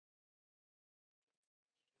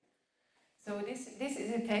So this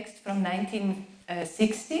is a text from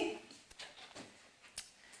 1960.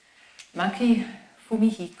 Maki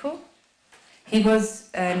Fumihiko. He was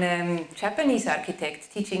a Japanese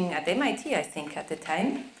architect teaching at MIT, I think, at the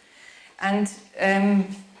time. And I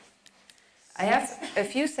have a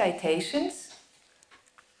few citations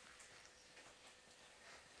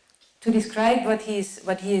to describe what he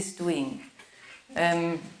is doing.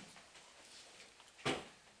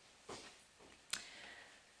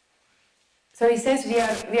 So he says,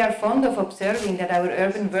 we are fond of observing that our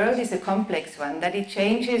urban world is a complex one, that it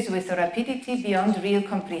changes with a rapidity beyond real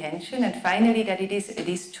comprehension, and finally that it is a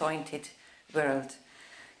disjointed world.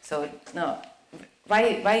 So, no,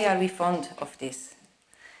 why are we fond of this?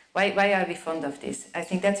 Why are we fond of this? I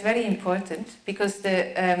think that's very important, because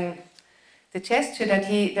the gesture that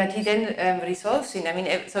he then resolves in, I mean,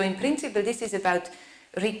 so in principle this is about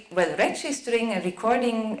registering and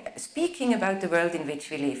recording, speaking about the world in which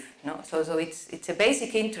we live. No? So it's a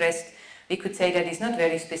basic interest, we could say, that is not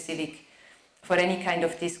very specific for any kind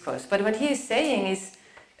of discourse. But what he is saying is,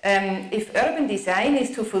 if urban design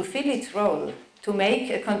is to fulfill its role, to make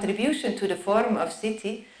a contribution to the form of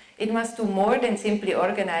city, it must do more than simply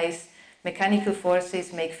organize mechanical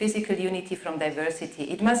forces, make physical unity from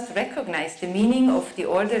diversity. It must recognize the meaning of the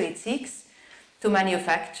order it seeks to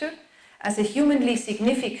manufacture as a humanly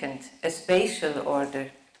significant, a spatial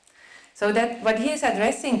order. So that what he is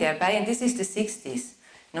addressing thereby, and this is the 60s,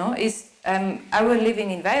 no, is our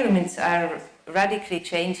living environments are radically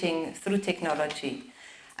changing through technology.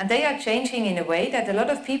 And they are changing in a way that a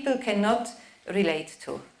lot of people cannot relate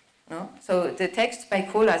to. No? So the texts by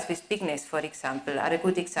Colas with Bigness, for example, are a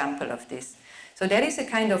good example of this. So there is a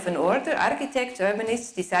kind of an order, architects,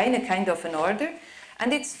 urbanists design a kind of an order,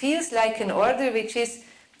 and it feels like an order which is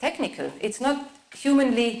technical. It's not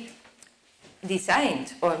humanly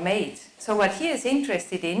designed or made. So what he is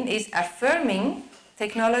interested in is affirming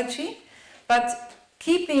technology, but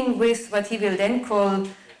keeping with what he will then call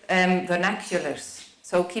vernaculars.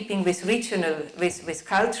 So keeping with regional, with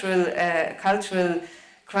cultural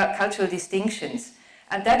distinctions.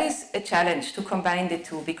 And that is a challenge to combine the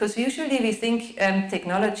two, because usually we think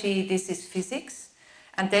technology, this is physics,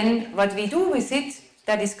 and then what we do with it,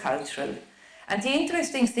 that is cultural. And the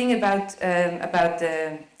interesting thing about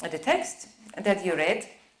the text that you read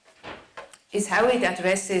is how it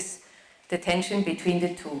addresses the tension between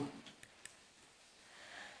the two.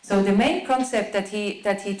 So the main concept that he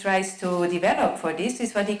tries to develop for this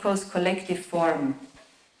is what he calls collective form.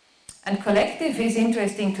 And collective is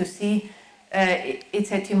interesting to see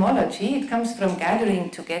its etymology. It comes from gathering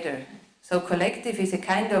together. So collective is a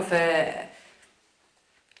kind of a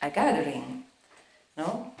gathering,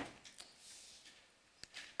 no?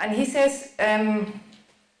 And he says there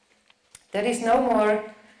is no more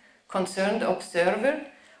concerned observer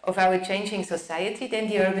of our changing society than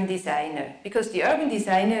the urban designer, because the urban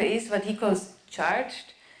designer is what he calls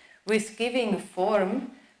charged with giving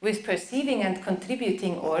form, with perceiving and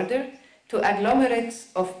contributing order to agglomerates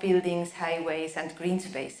of buildings, highways and green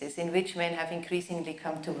spaces in which men have increasingly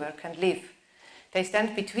come to work and live. They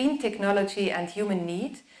stand between technology and human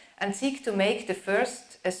need and seek to make the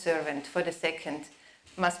first a servant for the second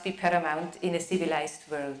must be paramount in a civilized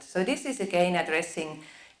world. So this is again addressing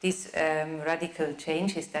these radical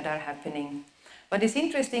changes that are happening. What is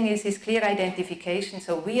interesting is his clear identification.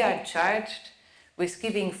 So we are charged with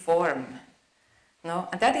giving form, no?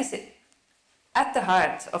 And that is at the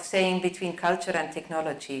heart of saying between culture and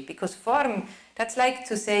technology, because form, that's like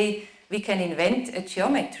to say we can invent a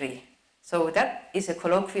geometry. So that is a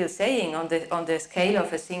colloquial saying on the scale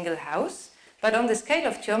of a single house, but on the scale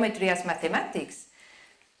of geometry as mathematics,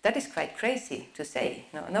 that is quite crazy to say.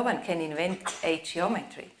 No one can invent a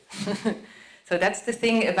geometry. So that's the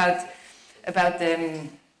thing about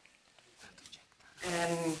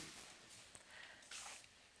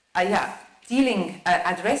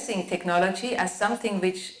addressing technology as something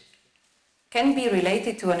which can be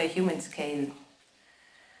related to on a human scale.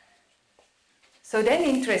 So then,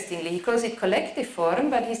 interestingly, he calls it collective form,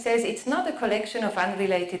 but he says it's not a collection of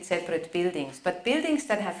unrelated separate buildings, but buildings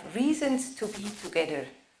that have reasons to be together.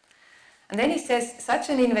 And then he says such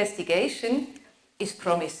an investigation is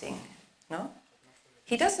promising. No?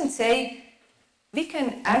 He doesn't say we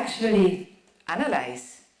can actually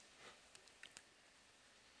analyze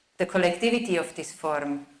the collectivity of this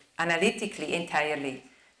form analytically entirely.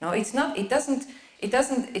 No, it's not.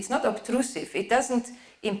 It's not obtrusive. It doesn't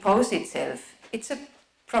impose itself. It's a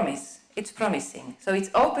promise. It's promising. So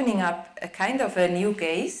it's opening up a kind of a new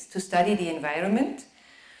gaze to study the environment.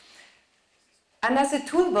 And as a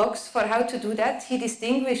toolbox for how to do that, he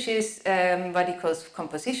distinguishes what he calls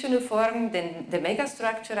compositional form, then the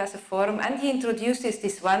megastructure as a form, and he introduces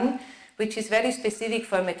this one which is very specific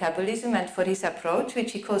for metabolism and for his approach,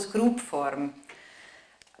 which he calls group form.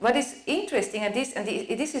 What is interesting, and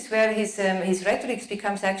this is where his rhetoric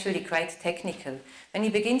becomes actually quite technical, when he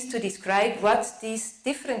begins to describe what these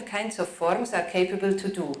different kinds of forms are capable to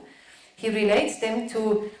do. He relates them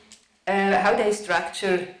to how they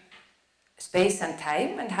structure space and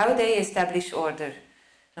time and how they establish order.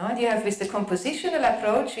 No? And you have with the compositional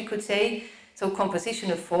approach, we could say, so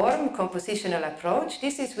compositional form, compositional approach,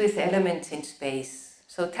 this is with elements in space.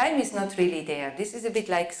 So time is not really there. This is a bit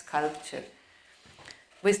like sculpture.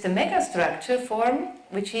 With the megastructure form,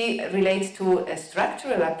 which he relates to a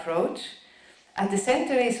structural approach, at the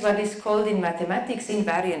center is what is called in mathematics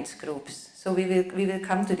invariance groups. So we will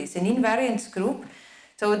come to this. An invariance group,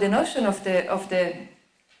 so the notion of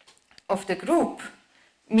the group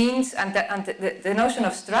means, and the notion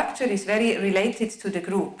of structure is very related to the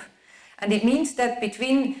group. And it means that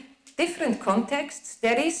between different contexts,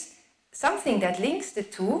 there is something that links the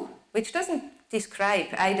two, which doesn't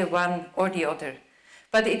describe either one or the other,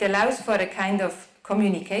 but it allows for a kind of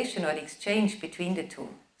communication or exchange between the two.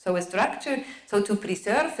 So a structure, so to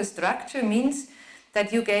preserve a structure means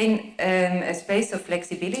that you gain a space of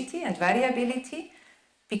flexibility and variability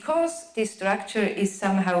because this structure is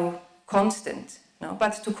somehow constant. No?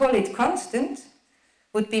 But to call it constant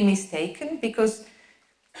would be mistaken because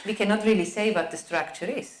we cannot really say what the structure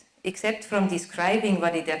is, except from describing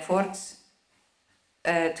what it affords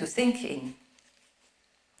to think in.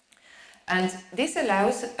 And this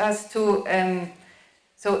allows us to,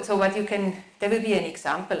 so what you can, there will be an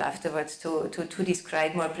example afterwards to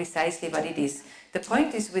describe more precisely what it is. The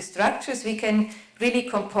point is with structures we can really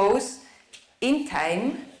compose in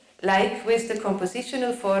time, like with the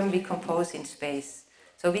compositional form we compose in space.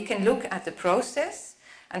 So we can look at the process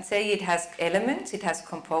and say it has elements, it has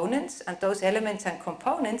components, and those elements and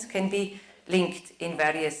components can be linked in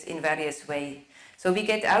various ways. So we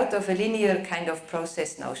get out of a linear kind of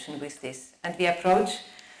process notion with this, and we approach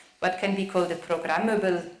what can be called a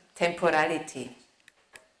programmable temporality.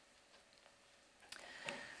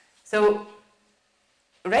 So,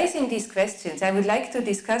 raising these questions, I would like to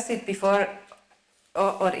discuss it before,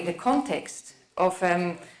 or in the context of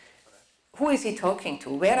who is he talking to?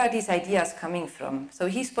 Where are these ideas coming from? So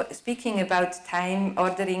he's speaking about time,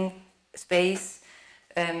 ordering, space,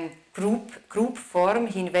 group form.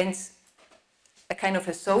 He invents a kind of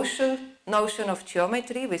a social notion of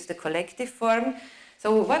geometry with the collective form.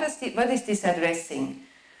 So what is this addressing?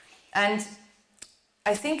 And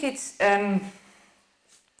I think it's, so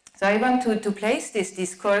I want to place this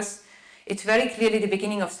discourse. It's very clearly the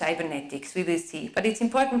beginning of cybernetics, we will see. But it's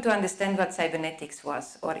important to understand what cybernetics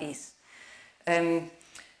was or is.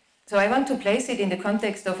 So I want to place it in the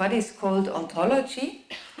context of what is called ontology.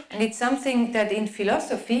 And it's something that in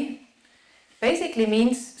philosophy basically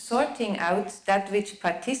means sorting out that which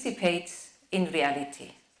participates in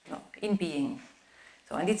reality, in being.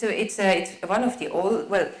 So, and it's one of the old,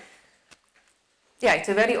 well, yeah, it's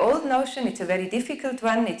a very old notion, it's a very difficult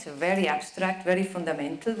one, it's a very abstract, very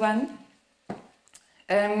fundamental one.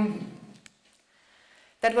 That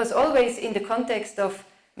was always in the context of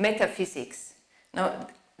metaphysics. Now,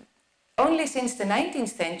 only since the 19th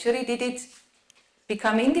century did it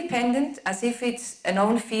become independent as if it's an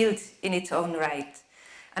own field in its own right.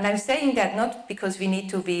 And I'm saying that not because we need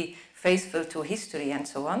to be faithful to history and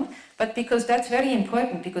so on, but because that's very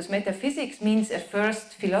important, because metaphysics means a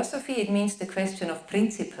first philosophy, it means the question of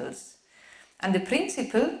principles. And the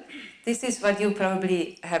principle, this is what you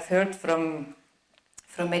probably have heard from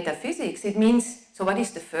metaphysics, it means, so what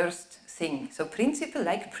is the first thing? So principle,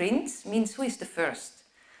 like prince, means who is the first.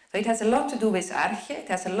 So it has a lot to do with arche, it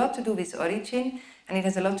has a lot to do with origin, and it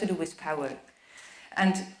has a lot to do with power.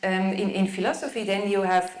 And in philosophy then you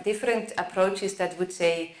have different approaches that would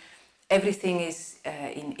say everything is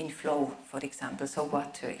in flow, for example, so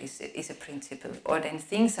water is a principle, or then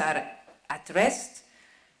things are at rest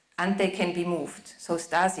and they can be moved, so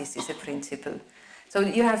stasis is a principle. So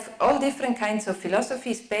you have all different kinds of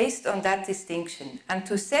philosophies based on that distinction. And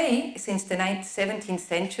to say, since the 17th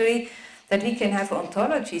century, that we can have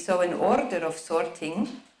ontology, so an order of sorting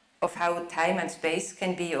of how time and space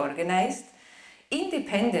can be organized,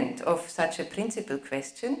 independent of such a principle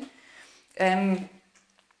question,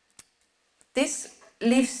 this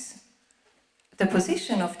leaves the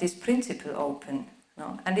position of this principle open,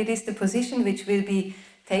 no? And it is the position which will be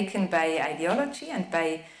taken by ideology and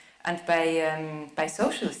by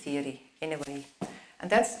social theory in a way, and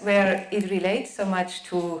that's where it relates so much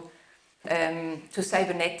to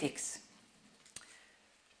cybernetics.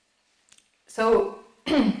 So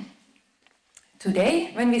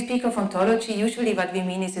today, when we speak of ontology, usually what we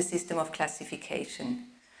mean is a system of classification.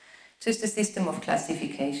 Just a system of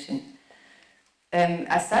classification.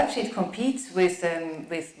 As such, it competes with,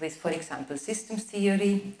 for example, systems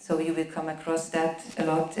theory. So you will come across that a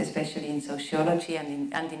lot, especially in sociology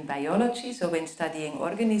and in biology, so when studying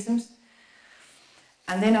organisms.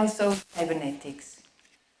 And then also cybernetics.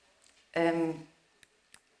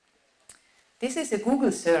 This is a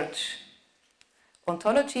Google search.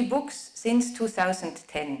 Ontology books since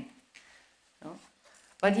 2010. No?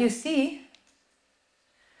 But you see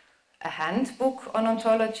a handbook on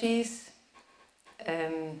ontologies,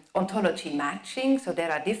 ontology matching, so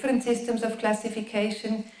there are different systems of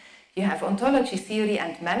classification. You have ontology theory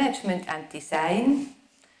and management and design.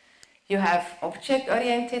 You have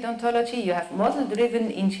object-oriented ontology. You have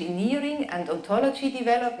model-driven engineering and ontology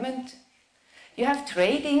development. You have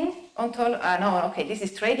trading ontology. This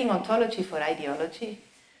is trading ontology for ideology.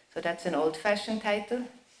 So that's an old-fashioned title.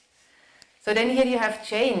 So then here you have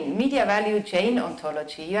chain, media value chain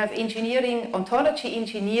ontology. You have engineering, ontology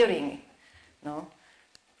engineering. No?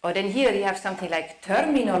 Or then here you have something like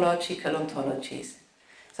terminological ontologies.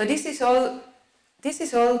 So this is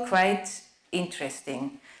all quite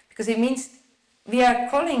interesting, because it means we are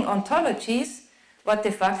calling ontologies what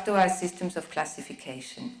de facto are systems of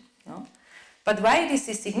classification. No? But why this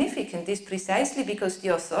is significant is precisely because the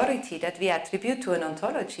authority that we attribute to an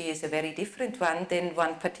ontology is a very different one than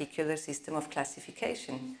one particular system of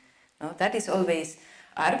classification. No? That is always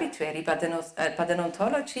arbitrary, but an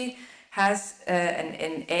ontology has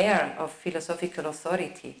an air of philosophical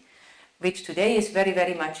authority, which today is very,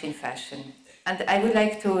 very much in fashion. And I would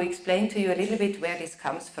like to explain to you a little bit where this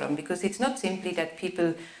comes from, because it's not simply that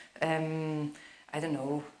people, I don't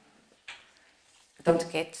know, don't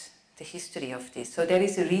get the history of this. So there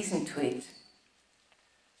is a reason to it.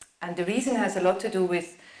 And the reason has a lot to do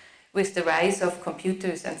with the rise of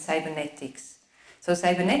computers and cybernetics. So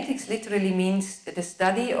cybernetics literally means the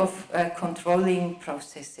study of controlling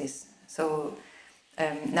processes. So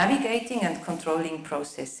navigating and controlling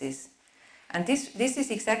processes. And this is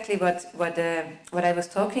exactly what I was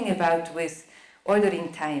talking about with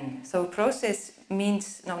ordering time. So process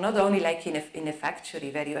means not only like in a factory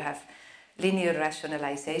where you have linear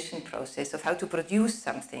rationalization process of how to produce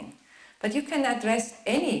something, but you can address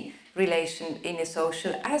any relation in a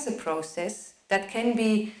social as a process that can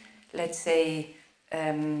be, let's say,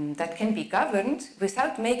 that can be governed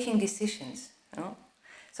without making decisions. No?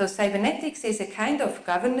 So cybernetics is a kind of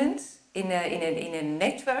governance in a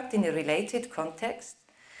networked, in a related context,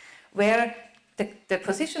 where the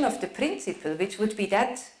position of the principle, which would be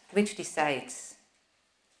that which decides,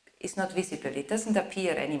 is not visible. It doesn't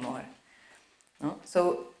appear anymore. No?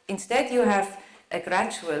 So instead you have a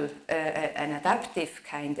gradual, an adaptive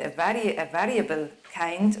kind, a variable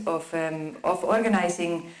kind of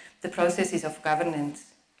organizing the processes of governance.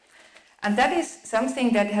 And that is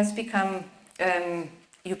something that has become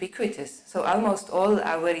ubiquitous. So almost all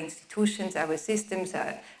our institutions, our systems,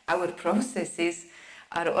 our processes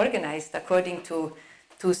are organized according to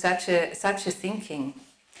such a thinking.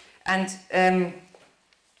 And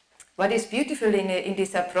what is beautiful in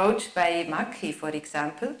this approach by Pa.LaC.E, for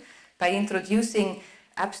example, by introducing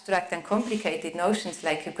abstract and complicated notions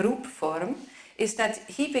like a group form, is that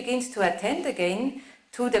he begins to attend again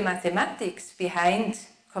to the mathematics behind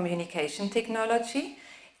communication technology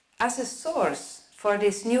as a source for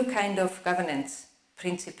this new kind of governance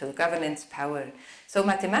principle, governance power. So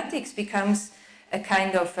mathematics becomes a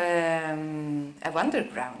kind of a wonder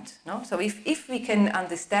ground. No? So if we can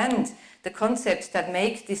understand the concepts that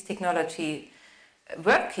make this technology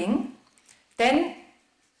working, then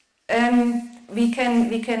we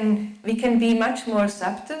can be much more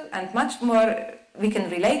subtle and much more, we can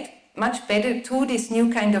relate much better to this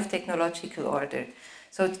new kind of technological order.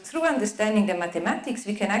 So through understanding the mathematics,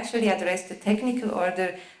 we can actually address the technical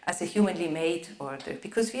order as a humanly made order,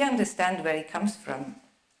 because we understand where it comes from.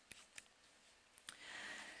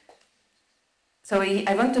 So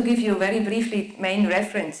I want to give you very briefly main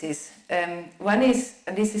references. One is,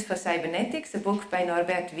 and this is for cybernetics, a book by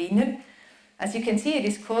Norbert Wiener. As you can see, it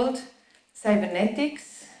is called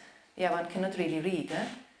Cybernetics. Yeah, one cannot really read.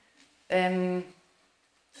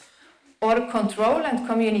 Or Control and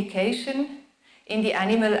Communication in the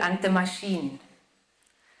Animal and the Machine.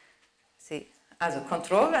 See, also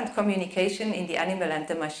Control and Communication in the Animal and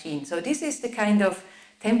the Machine. So this is the kind of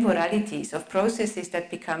temporalities of processes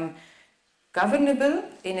that become governable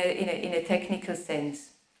in a technical sense.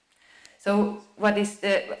 So what is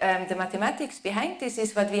the mathematics behind this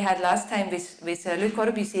is what we had last time with Le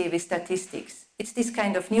Corbusier with statistics. It's this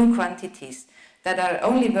kind of new quantities that are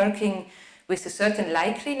only working with a certain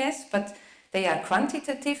likeliness, but they are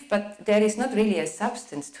quantitative, but there is not really a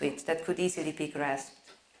substance to it that could easily be grasped.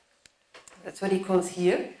 That's what he calls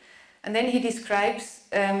here. And then he describes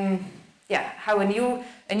how a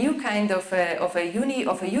new kind of a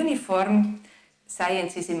uniform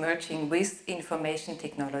science is emerging with information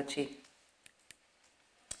technology.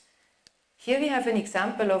 Here we have an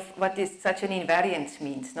example of what is such an invariance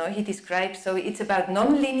means. No? He describes, so it's about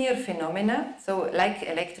nonlinear phenomena, so like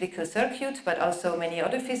electrical circuits, but also many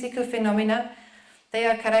other physical phenomena. They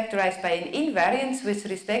are characterized by an invariance with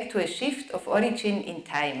respect to a shift of origin in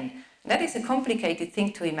time. That is a complicated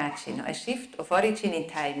thing to imagine, a shift of origin in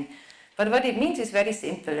time. But what it means is very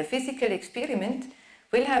simple. A physical experiment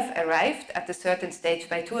will have arrived at a certain stage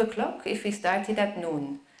by 2 o'clock if we started at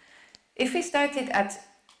noon. If we started at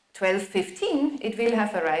 12:15, it will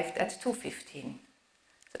have arrived at 2:15.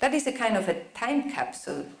 So that is a kind of a time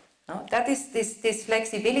capsule. No? That is this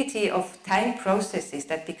flexibility of time processes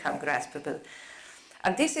that become graspable.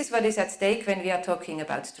 And this is what is at stake when we are talking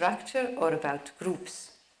about structure or about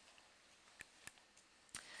groups.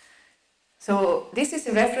 So this is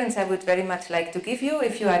a reference I would very much like to give you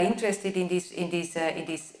if you are interested in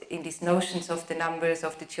these notions of the numbers,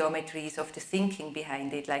 of the geometries, of the thinking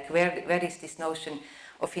behind it. Like where is this notion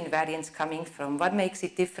of invariance coming from? What makes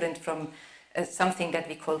it different from something that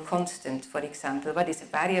we call constant, for example? What is a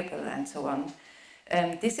variable, and so on?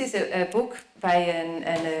 This is a book by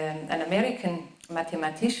an American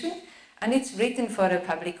mathematician, and it's written for a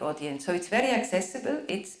public audience. So it's very accessible.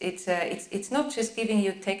 It's not just giving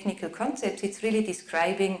you technical concepts, it's really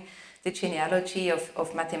describing the genealogy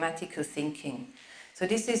of mathematical thinking. So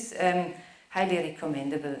this is highly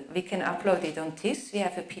recommendable. We can upload it on TIS. We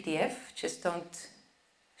have a PDF. Just don't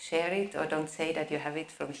share it or don't say that you have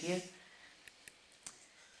it from here.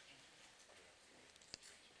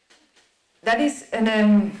 That is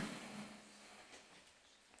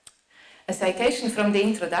a citation from the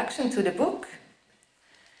introduction to the book.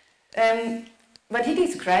 What he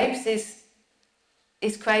describes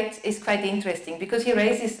is quite interesting, because he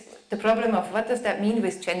raises the problem of what does that mean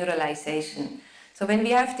with generalization. So when we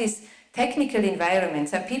have this technical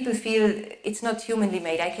environments and people feel it's not humanly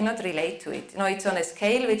made, I cannot relate to it. No, it's on a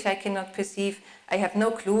scale which I cannot perceive. I have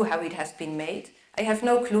no clue how it has been made. I have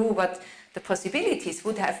no clue what the possibilities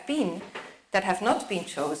would have been that have not been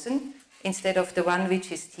chosen instead of the one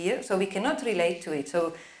which is here. So we cannot relate to it.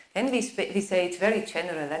 So then we say it's very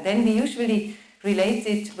general, and then we usually relate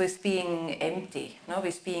it with being empty, no,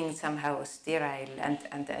 with being somehow sterile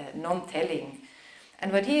and non-telling.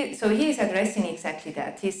 And so he is addressing exactly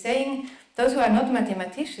that. He's saying those who are not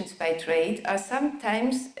mathematicians by trade are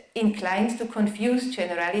sometimes inclined to confuse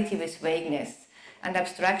generality with vagueness and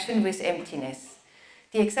abstraction with emptiness.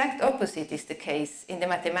 The exact opposite is the case in the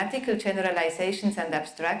mathematical generalizations and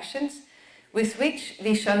abstractions with which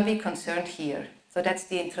we shall be concerned here. So that's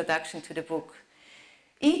the introduction to the book.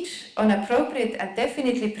 Each, on appropriate and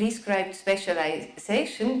definitely prescribed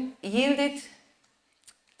specialization, yielded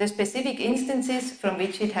the specific instances from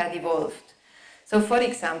which it had evolved. So, for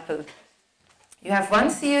example, you have one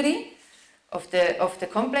theory of the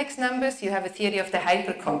complex numbers, you have a theory of the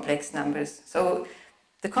hypercomplex numbers. So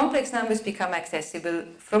the complex numbers become accessible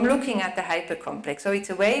from looking at the hypercomplex. So it's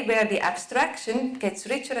a way where the abstraction gets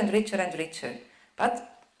richer and richer and richer,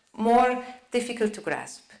 but more difficult to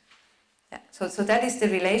grasp. Yeah. So that is the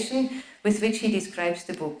relation with which he describes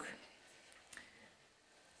the book.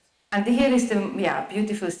 And here is the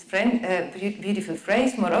beautiful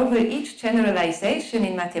phrase. Moreover, each generalization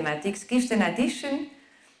in mathematics gives in addition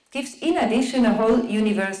a whole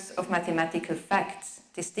universe of mathematical facts,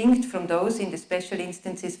 distinct from those in the special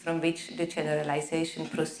instances from which the generalization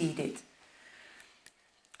proceeded.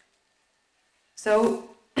 So,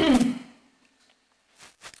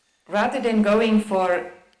 rather than going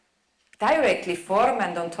for directly form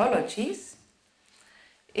and ontologies,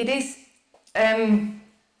 it is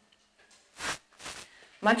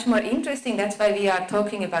much more interesting. That's why we are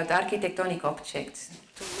talking about architectonic objects,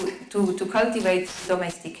 to cultivate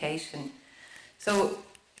domestication. So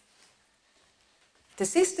the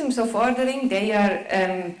systems of ordering, they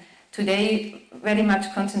are today very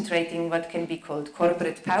much concentrating what can be called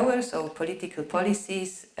corporate power, so political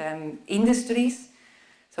policies, industries.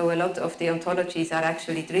 So a lot of the ontologies are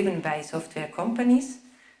actually driven by software companies.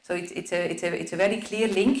 So it's a very clear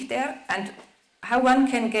link there. And how one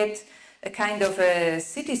can get a kind of a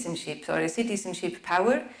citizenship or a citizenship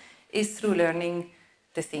power is through learning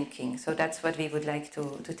the thinking. So that's what we would like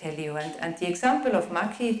to tell you. And the example of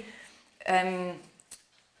Pa.LaC.E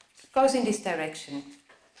goes in this direction.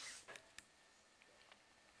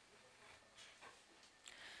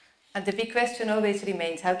 And the big question always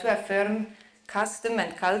remains how to affirm custom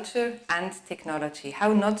and culture and technology.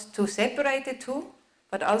 How not to separate the two,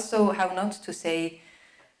 but also how not to say,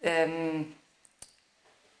 yeah,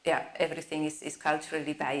 everything is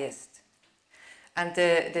culturally biased. And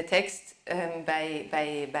the text by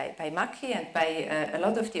Pa.LaC.E and by a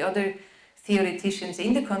lot of the other theoreticians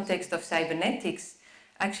in the context of cybernetics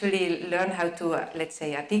actually learn how to, let's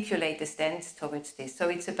say, articulate a stance towards this. So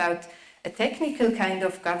it's about a technical kind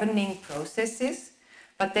of governing processes,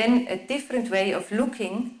 but then a different way of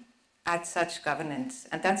looking at such governance.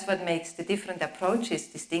 And that's what makes the different approaches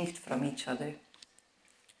distinct from each other.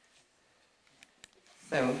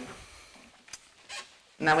 So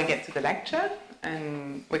now we get to the lecture,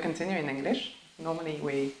 and we continue in English. Normally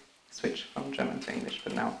we switch from German to English,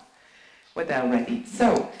 but now we're there already.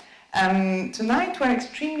 So tonight we're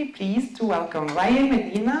extremely pleased to welcome Valle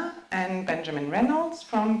Medina and Benjamin Reynolds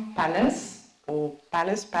from Pa.LaCE, or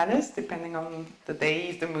PaLacePaLace, depending on the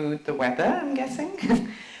day, the mood, the weather, I'm guessing.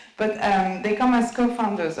 But they come as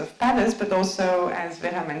co-founders of Pa.LaCE, but also, as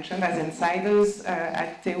Vera mentioned, as insiders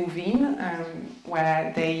at TU Wien,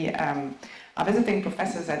 where they are visiting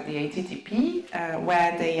professors at the ATTP,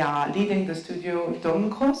 where they are leading the studio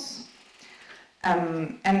Domkros.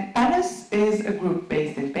 And Pa.LaCE is a group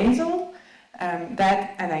based in Basel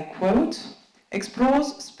that, and I quote,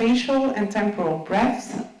 explores spatial and temporal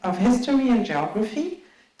breadths of history and geography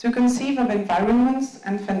to conceive of environments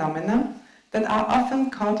and phenomena that are often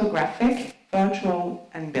cartographic, virtual,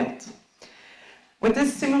 and built. With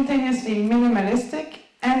this simultaneously minimalistic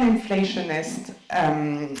and inflationist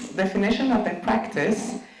definition of their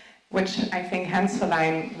practice, which I think Hans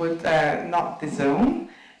Verlein would not disown,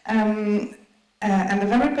 and the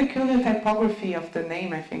very peculiar typography of the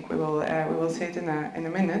name, I think we will see it in a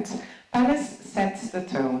minute, Pa.LaCE sets the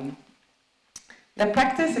tone. Their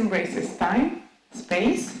practice embraces time,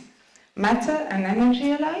 space, matter and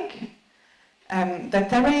energy alike. The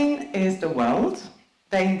terrain is the world,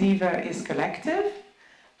 the endeavor is collective,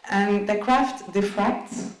 and the craft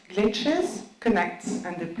diffracts, glitches, connects,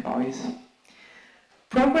 and deploys.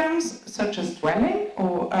 Programs such as dwelling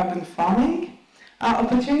or urban farming are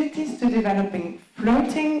opportunities to developing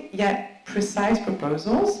floating yet precise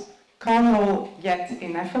proposals, carnal yet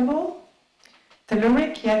ineffable,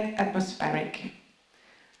 telluric yet atmospheric.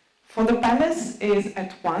 For the palace is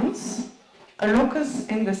at once a locus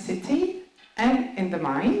in the city and in the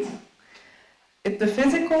mind. It's the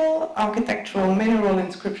physical, architectural, mineral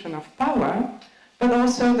inscription of power, but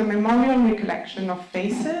also the memorial recollection of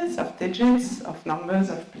faces, of digits, of numbers,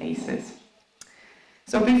 of places.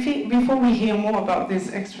 So before we hear more about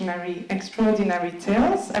these extraordinary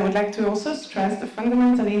tales, I would like to also stress the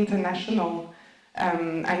fundamentally international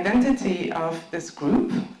identity of this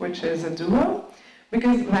group, which is a duo,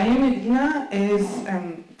 because Valle Medina is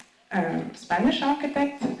a Spanish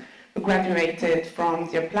architect who graduated from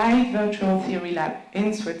the Applied Virtual Theory Lab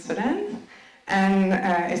in Switzerland and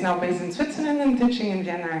is now based in Switzerland and teaching in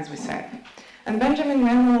Vienna, as we said. And Benjamin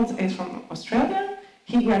Reynolds is from Australia.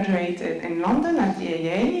 He graduated in London at the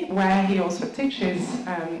AA, where he also teaches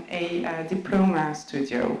a diploma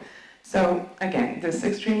studio. So again, this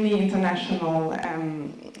extremely international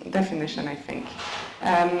definition, I think.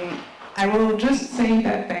 I will just say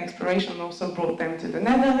that the exploration also brought them to the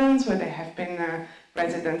Netherlands, where they have been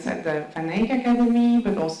residents at the Van Eyck Academy,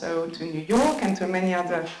 but also to New York and to many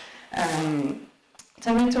other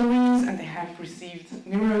territories, and they have received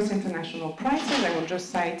numerous international prizes. I will just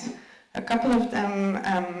cite a couple of them,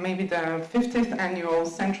 maybe the 50th annual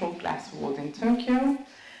Central Glass Award in Tokyo.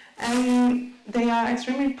 And they are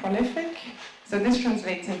extremely prolific, so this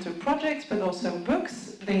translates into projects, but also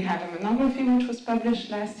books. They have a monography which was published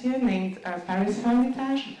last year named Paris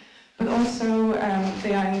Hermitage, but also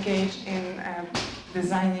they are engaged in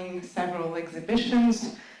designing several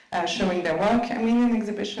exhibitions, showing their work, in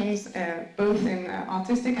exhibitions, both in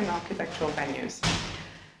artistic and architectural venues.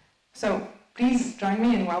 So please join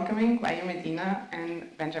me in welcoming Valle Medina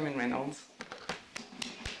and Benjamin Reynolds.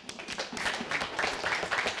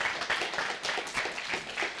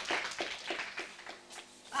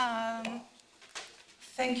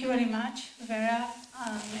 Thank you very much, Vera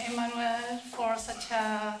and Emmanuel, for such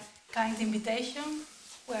a kind invitation.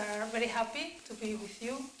 We're very happy to be with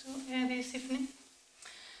you this evening.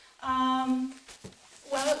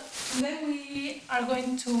 Well, today we are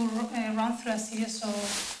going to run through a series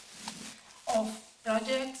of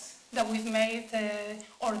projects that we've made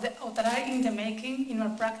or that are in the making in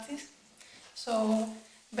our practice. So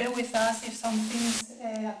bear with us if some things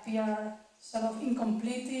appear sort of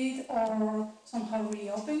incompleted or somehow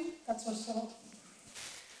reopened. That's also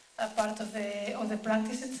a part of the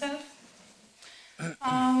practice itself.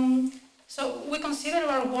 So we consider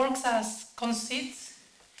our works as conceits,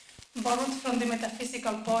 borrowed from the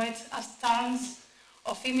metaphysical poet as terms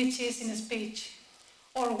of images in speech.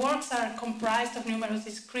 Our works are comprised of numerous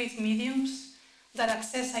discrete mediums that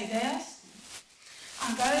access ideas,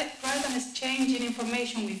 and rather than exchanging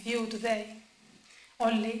information with you today,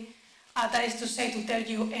 only, that is to say, to tell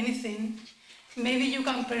you anything, maybe you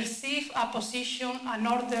can perceive a position, an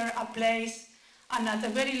order, a place, and at the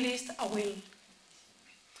very least, a will.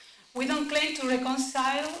 We don't claim to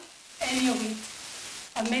reconcile any of it,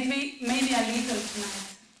 but maybe a little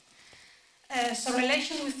tonight. So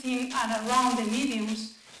relations within and around the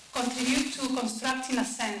mediums contribute to constructing a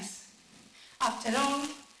sense. After all,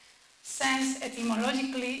 sense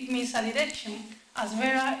etymologically means a direction, as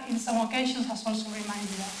Vera in some occasions has also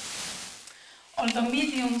reminded us. Although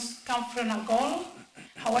mediums come from a goal,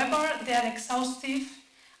 however, their exhaustive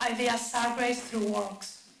ideas are raised through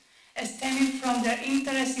works, stemming from their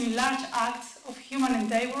interest in large acts of human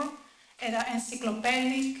endeavor,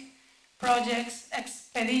 encyclopedic projects,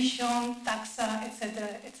 expedition, taxa,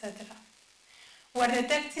 etc., etc. We're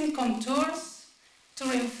detecting contours to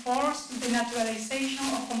reinforce the naturalization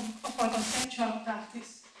of our conceptual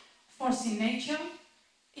practice. Forcing nature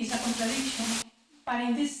is a contradiction, but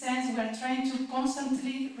in this sense we are trying to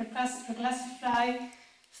constantly reclassify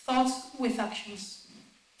thoughts with actions.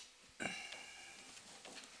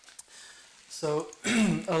 So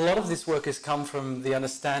a lot of this work has come from the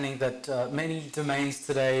understanding that many domains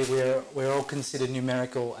today we're all considered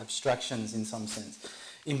numerical abstractions in some sense,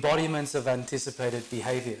 embodiments of anticipated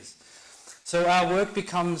behaviors. So our work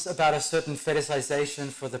becomes about a certain fetishization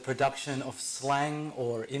for the production of slang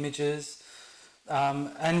or images,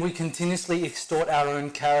 and we continuously extort our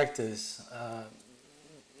own characters,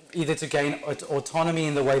 either to gain autonomy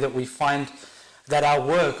in the way that we find that our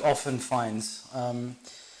work often finds.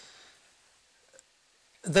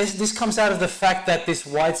 This comes out of the fact that this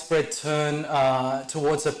widespread turn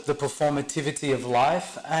towards the performativity of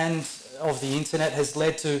life and of the internet has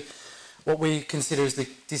led to what we consider as the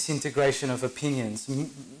disintegration of opinions,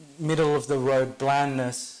 middle-of-the-road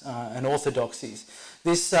blandness and orthodoxies.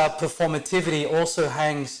 This performativity also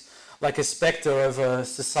hangs like a spectre over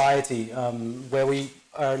society, where we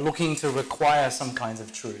are looking to require some kinds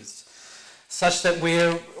of truths, such that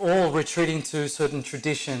we're all retreating to certain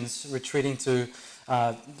traditions, retreating to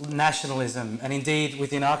nationalism, and indeed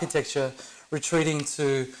within architecture, retreating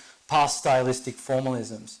to past stylistic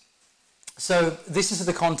formalisms. So this is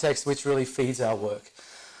the context which really feeds our work.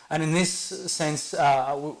 And in this sense,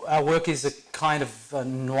 our work is a kind of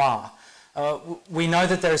noir. We know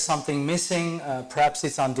that there is something missing, perhaps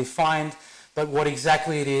it's undefined, but what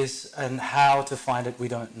exactly it is and how to find it, we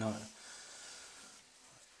don't know.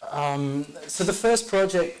 So the first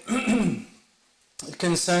project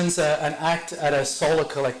concerns an act at a solar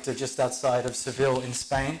collector just outside of Seville in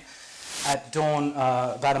Spain at dawn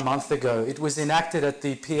about a month ago. It was enacted at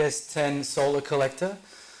the PS10 solar collector,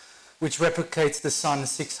 which replicates the sun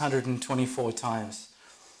 624 times.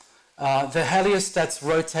 The heliostats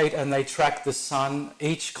rotate and they track the sun,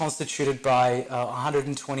 each constituted by a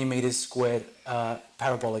 120 meters squared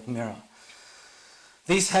parabolic mirror.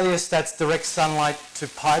 These heliostats direct sunlight to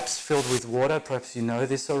pipes filled with water. Perhaps you know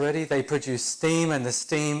this already. They produce steam, and the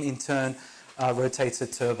steam in turn rotates a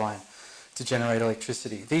turbine to generate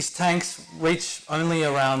electricity. These tanks reach only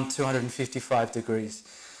around 255 degrees.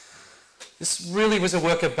 This really was a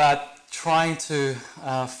work about trying to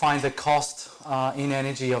find the cost in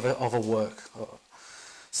energy of a work.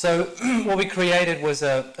 So what we created was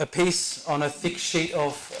a piece on a thick sheet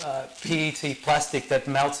of PET plastic that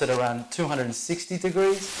melts at around 260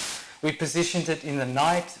 degrees. We positioned it in the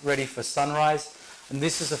night, ready for sunrise, and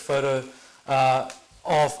this is a photo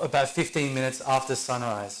of about 15 minutes after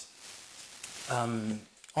sunrise. On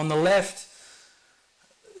the left,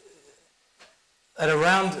 at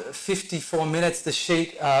around 54 minutes, the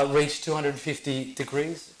sheet reached 250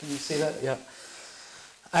 degrees. Can you see that? Yeah.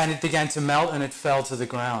 And it began to melt and it fell to the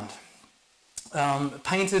ground.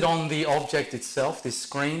 Painted on the object itself, this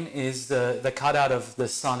screen, is the cutout of the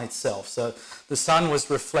sun itself. So the sun was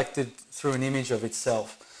reflected through an image of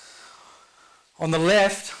itself. On the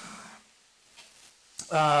left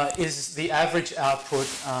is the average output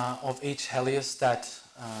of each heliostat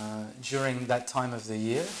during that time of the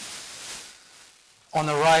year. On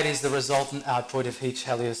the right is the resultant output of each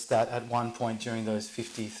heliostat at one point during those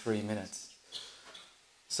 53 minutes.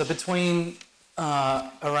 So between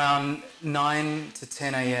around 9 to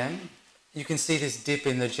 10 a.m., you can see this dip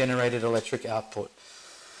in the generated electric output.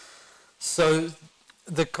 So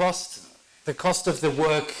the cost of the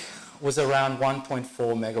work was around 1.4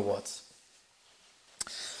 megawatts.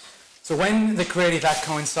 So So when the creative act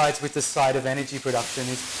coincides with the side of energy production,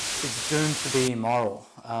 it's doomed to be immoral.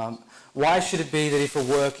 Why should it be that if a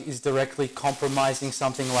work is directly compromising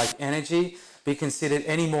something like energy, be considered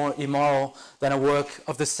any more immoral than a work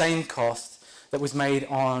of the same cost that was made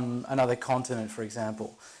on another continent, for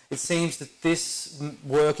example? It seems that this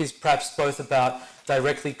work is perhaps both about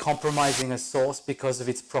directly compromising a source because of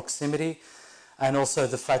its proximity, and also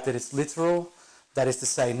the fact that it's literal, that is to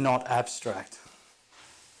say, not abstract.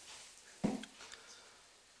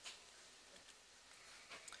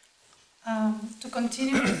 To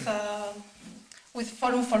continue with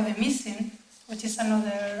Forum for the Missing, which is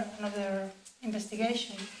another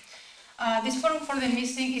investigation. This Forum for the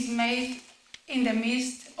Missing is made in the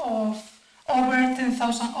midst of over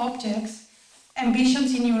 10,000 objects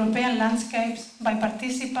envisioned in European landscapes by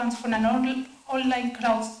participants from an online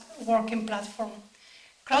crowd-working platform.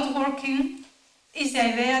 Crowd-working is the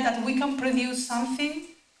idea that we can produce something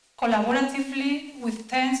collaboratively with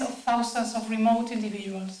tens of thousands of remote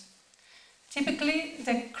individuals. Typically,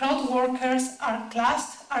 the crowd workers are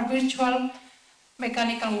classed as virtual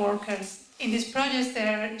mechanical workers. In this project,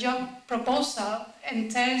 their job proposal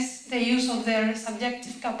entails the use of their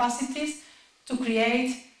subjective capacities to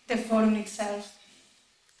create the forum itself.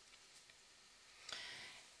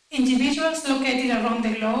 Individuals located around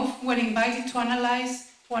the globe were invited to analyze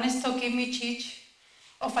one stock image each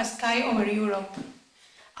of a sky over Europe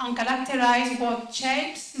and characterize what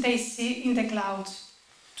shapes they see in the clouds,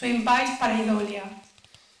 to invite pareidolia,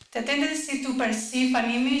 the tendency to perceive an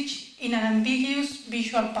image in an ambiguous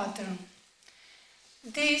visual pattern.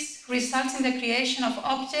 This results in the creation of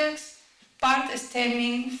objects, part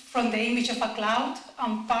stemming from the image of a cloud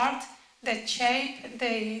and part the shape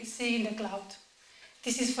they see in the cloud.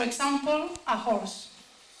 This is, for example, a horse.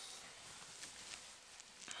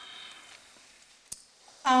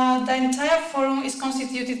 The entire forum is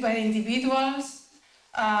constituted by individuals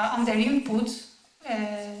and their inputs.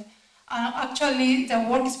 Actually, the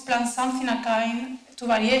work is planned something akin to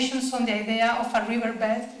variations on the idea of a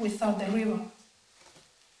riverbed without the river.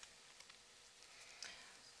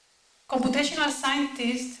 Computational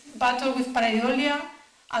scientists battle with pareidolia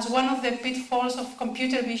as one of the pitfalls of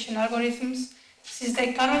computer vision algorithms, since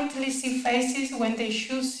they currently see faces when they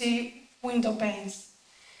should see window panes.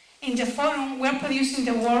 In the forum, we are producing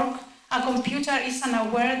the work a computer is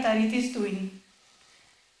unaware that it is doing.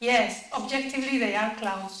 Yes, objectively they are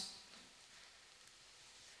clouds.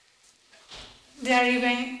 They are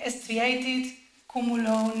even striated,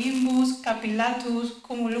 cumulonimbus, capillatus,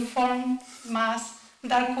 cumuliform mass,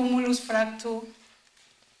 dark cumulus fractu,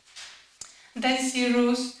 dense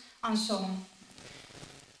cirrus, and so on.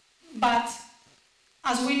 But,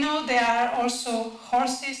 as we know, there are also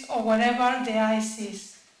horses or whatever the eye sees.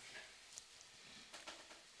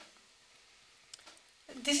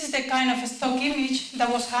 This is the kind of stock image that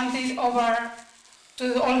was handed over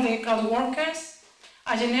to all the crowd workers,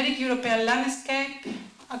 a generic European landscape,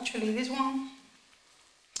 actually this one.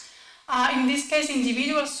 In this case,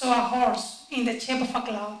 individuals saw a horse in the shape of a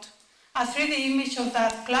cloud. A 3D image of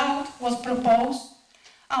that cloud was proposed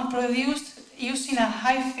and produced using a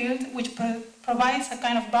high field, which provides a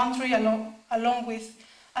kind of boundary along with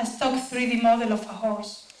a stock 3D model of a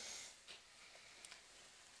horse.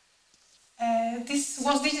 This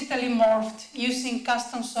was digitally morphed using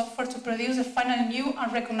custom software to produce a final new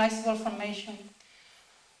and recognizable formation.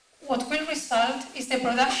 What will result is the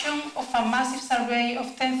production of a massive survey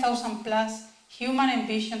of 10,000 plus human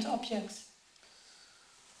envisioned objects.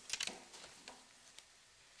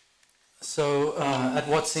 So at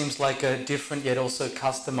what seems like a different yet also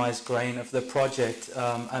customized grain of the project,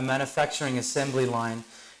 a manufacturing assembly line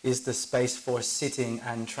is the space for sitting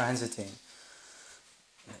and transiting.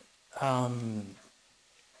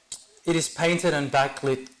 It is painted and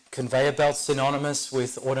backlit conveyor belts synonymous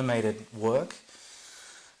with automated work.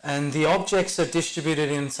 And the objects are distributed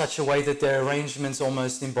in such a way that their arrangements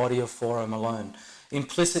almost embody a forum alone.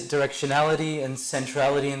 Implicit directionality and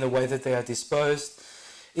centrality in the way that they are disposed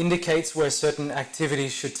indicates where certain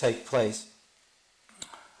activities should take place.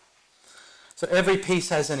 So every piece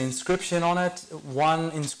has an inscription on it. One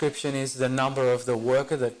inscription is the number of the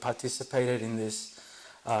worker that participated in this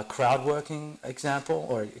crowd working example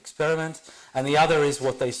or experiment, and the other is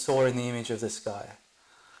what they saw in the image of the sky.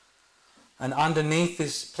 And underneath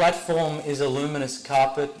this platform is a luminous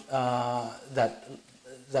carpet that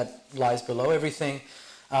lies below everything,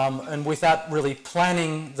 and without really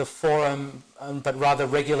planning the forum, but rather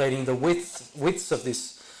regulating the widths of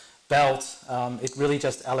this belt, it really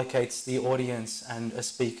just allocates the audience and a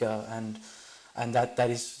speaker, and that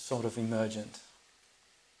is sort of emergent.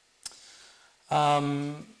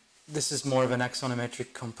 This is more of an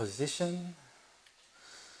axonometric composition.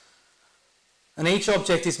 And each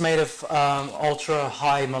object is made of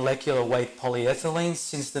ultra-high molecular weight polyethylene.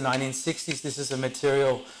 Since the 1960s, this is a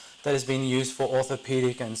material that has been used for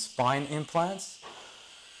orthopedic and spine implants.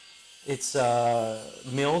 It's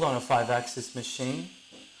milled on a 5-axis machine.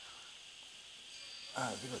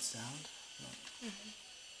 Have you got sound? No.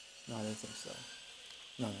 No, I don't think so.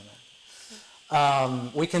 No.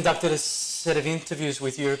 We conducted a set of interviews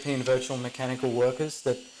with European virtual mechanical workers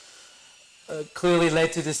that clearly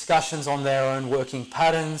led to discussions on their own working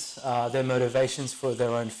patterns, their motivations for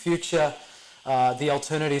their own future, the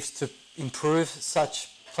alternatives to improve such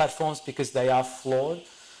platforms because they are flawed,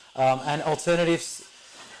 and alternatives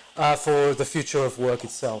for the future of work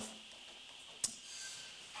itself.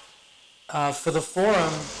 For the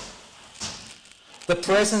forum, the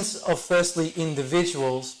presence of firstly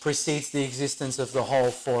individuals precedes the existence of the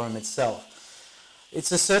whole forum itself.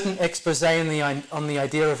 It's a certain expose on the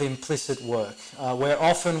idea of implicit work, where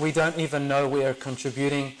often we don't even know we are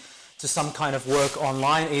contributing to some kind of work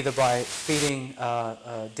online, either by feeding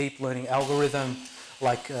a deep learning algorithm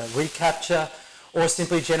like reCAPTCHA, or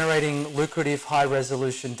simply generating lucrative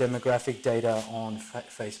high-resolution demographic data on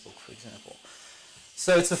Facebook, for example.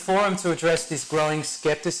 So it's a forum to address this growing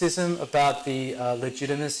skepticism about the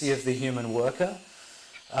legitimacy of the human worker,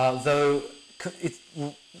 though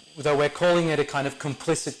we're calling it a kind of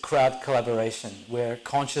complicit crowd collaboration, where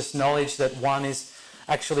conscious knowledge that one is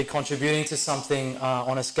actually contributing to something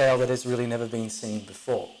on a scale that has really never been seen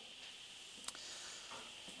before.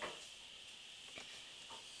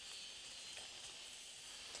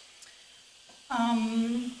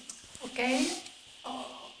 Okay.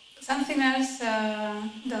 Something else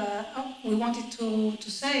that we wanted to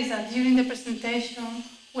say is that during the presentation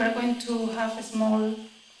we are going to have a small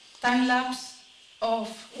time lapse of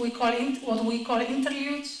what we call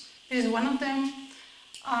interludes. This is one of them.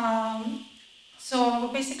 So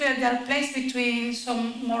basically they are placed between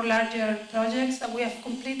some more larger projects that we have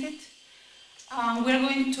completed. We are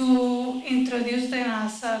going to introduce them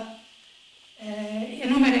as a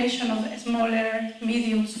enumeration of smaller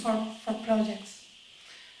mediums for projects.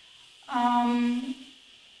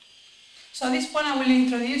 So this one I will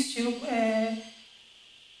introduce you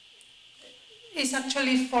is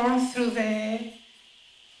actually formed through the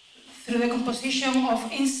composition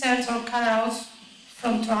of inserts or cutouts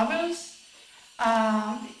from travels.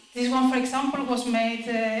 This one, for example, was made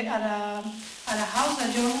at a house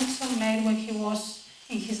that Reynolds made when he was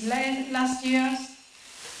in his last years.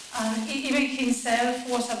 Even himself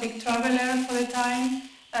was a big traveler for the time,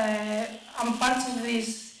 and parts of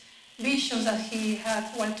these visions that he had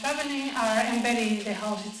while traveling are embedded in the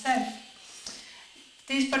house itself.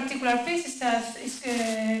 This particular piece is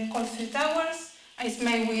called 3 Towers. It's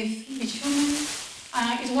made with bitumen.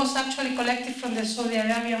 It was actually collected from the Saudi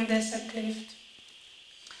Arabian desert cliff.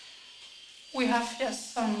 We have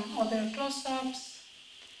just some other close-ups.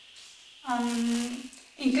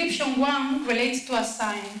 Encryption 1 relates to a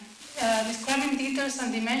sign, describing details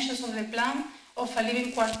and dimensions of the plan of a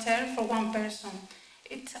living quarter for one person.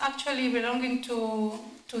 It's actually belonging to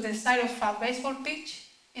the site of a baseball pitch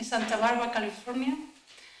in Santa Barbara, California.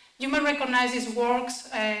 You may recognize these works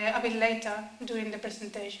a bit later during the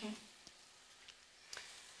presentation.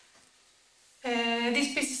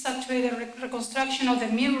 This piece is actually the reconstruction of the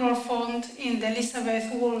mirror found in the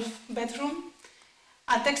Elizabeth Wolf bedroom,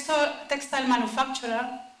 a textile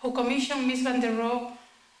manufacturer who commissioned Miss Van der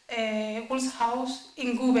Rohe Wolf's house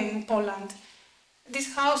in Guben, Poland.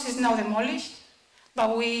 This house is now demolished,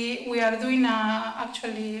 but we are doing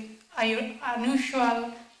actually an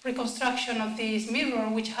unusual reconstruction of this mirror,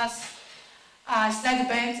 which has a slight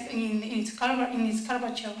bend in its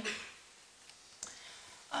curvature.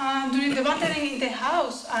 During the wandering in the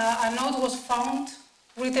house, a note was found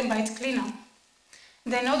written by its cleaner.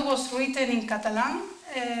 The note was written in Catalan,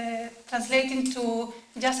 translating to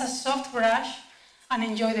 "just a soft brush and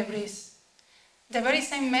enjoy the breeze." The very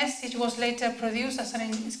same message was later produced as an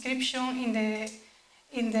inscription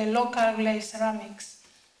in the local glazed ceramics.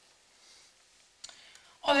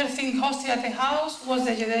 Other thing hosted at the house was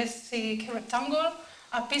the geodesic rectangle,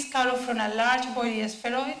 a piece cut off from a large body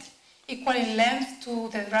spheroid, equal in length to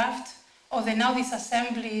the draft of the now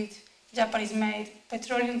disassembled Japanese-made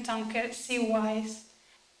petroleum tanker Seawise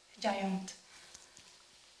Giant.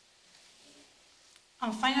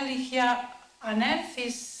 And finally here, an earth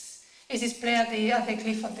is displayed at the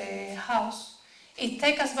cliff of the house. It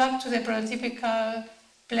takes us back to the prototypical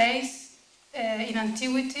place in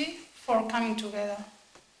antiquity for coming together.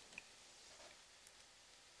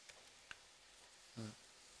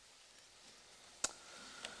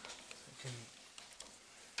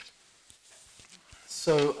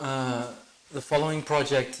 So the following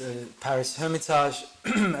project, Paris Hermitage,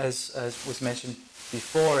 as was mentioned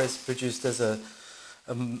before, is produced as a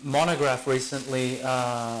monograph recently,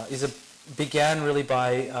 began really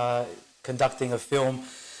by conducting a film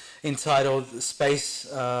entitled Space,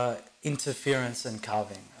 Interference and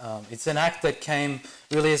Carving. It's an act that came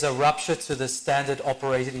really as a rupture to the standard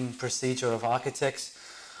operating procedure of architects,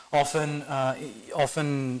 often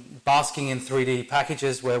basking in 3D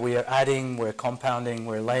packages where we are adding, we're compounding,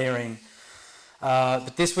 we're layering.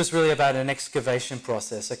 But this was really about an excavation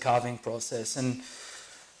process, a carving process. And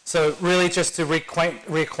so really just to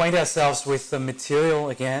reacquaint ourselves with the material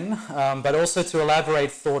again, but also to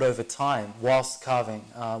elaborate thought over time whilst carving,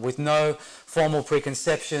 with no formal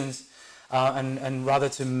preconceptions, and rather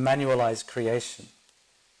to manualize creation.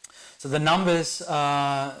 So the numbers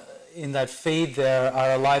in that feed there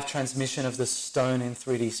are a live transmission of the stone in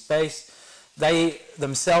 3D space. They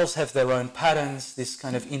themselves have their own patterns, this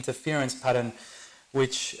kind of interference pattern,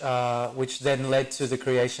 which then led to the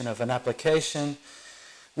creation of an application,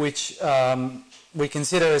 which we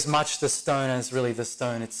consider as much the stone as really the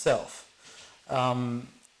stone itself.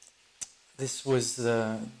 This was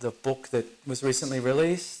the book that was recently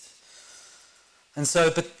released. And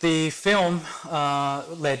so, but the film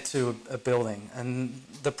led to a building, and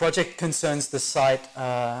the project concerns the site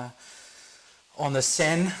on the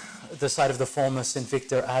Seine, the site of the former St.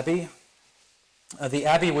 Victor Abbey. The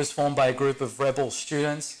abbey was formed by a group of rebel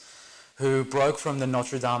students who broke from the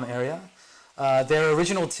Notre Dame area. Their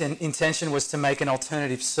original intention was to make an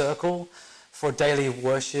alternative circle for daily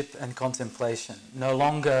worship and contemplation, no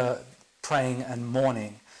longer praying and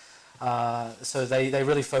mourning. So they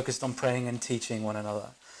really focused on praying and teaching one another.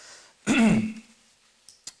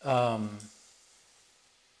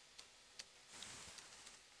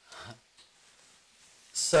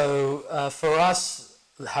 So for us,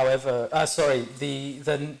 however,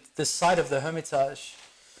 the site of the Hermitage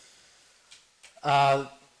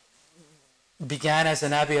began as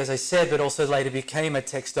an abbey, as I said, but also later became a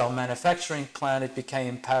textile manufacturing plant. It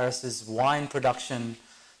became Paris's wine production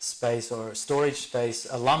space or storage space,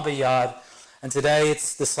 a lumber yard, and today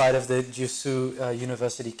it's the site of the Jussou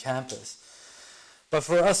University campus. But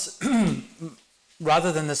for us,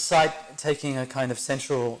 rather than the site taking a kind of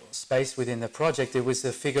central space within the project, it was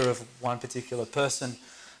the figure of one particular person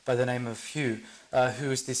by the name of Hugh, who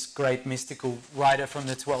is this great mystical writer from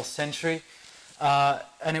the 12th century.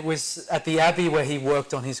 And it was at the Abbey where he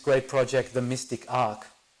worked on his great project, the Mystic Ark.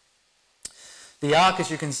 The Ark, as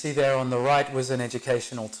you can see there on the right, was an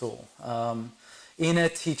educational tool. In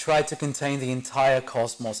it, he tried to contain the entire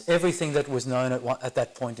cosmos, everything that was known at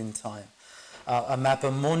that point in time. A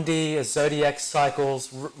mappa mundi, a zodiac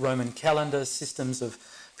cycles, Roman calendars, systems of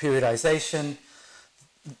periodization,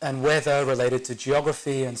 and weather related to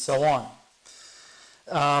geography, and so on.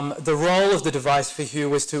 The role of the device for Hugh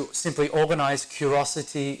was to simply organize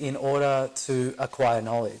curiosity in order to acquire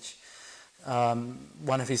knowledge.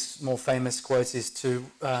 One of his more famous quotes is to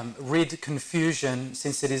rid confusion,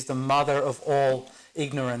 since it is the mother of all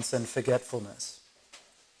ignorance and forgetfulness.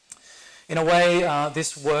 In a way,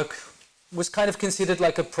 this work was kind of considered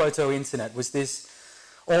like a proto-internet, was this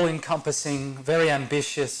all-encompassing, very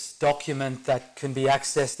ambitious document that can be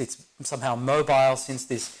accessed. It's somehow mobile, since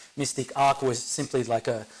this Mystic Ark was simply like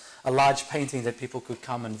a large painting that people could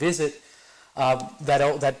come and visit,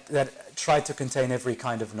 that tried to contain every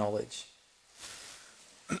kind of knowledge.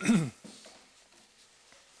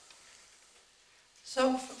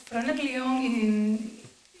 So, from early on,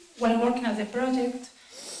 while working at the project,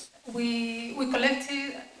 we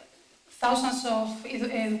collected thousands of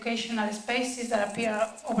educational spaces that appear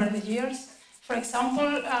over the years. For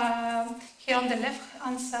example, here on the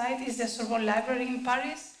left-hand side is the Sorbonne Library in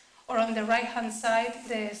Paris, or on the right-hand side,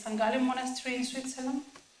 the St. Gallen Monastery in Switzerland.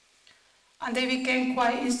 And they became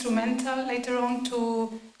quite instrumental later on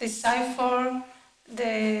to decipher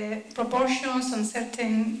the proportions and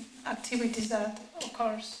certain activities that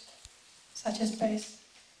occurs, such as space.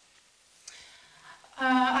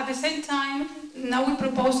 At the same time, now we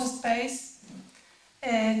propose a space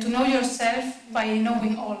to know yourself by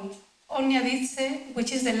knowing all. Omnia dice,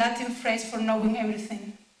 which is the Latin phrase for knowing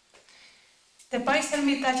everything. The Paris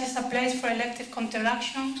Hermitage is a place for elective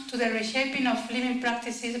counteraction to the reshaping of living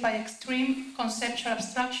practices by extreme conceptual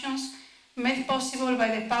abstractions made possible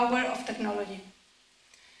by the power of technology.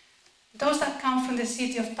 Those that come from the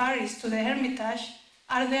city of Paris to the Hermitage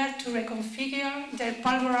are there to reconfigure their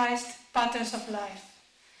pulverized patterns of life.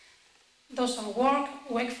 Those of work,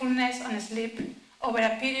 wakefulness and sleep over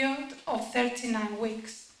a period of 39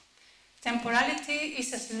 weeks. Temporality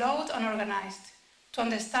is slowed and organized to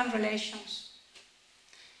understand relations.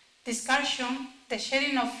 Discursion, the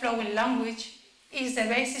sharing of flowing language, is the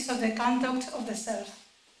basis of the conduct of the self.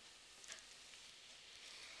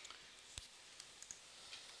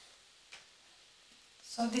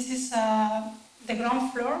 So this is the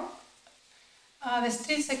ground floor. The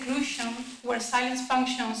street seclusion, where silence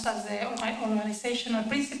functions as the organizational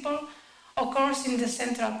principle, occurs in the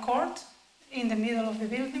central court, in the middle of the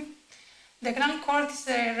building. The Grand Court is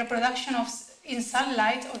a reproduction in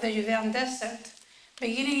sunlight of the Judean desert,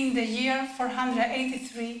 beginning in the year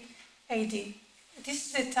 483 AD. This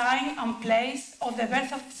is the time and place of the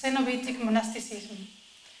birth of Cenobitic monasticism.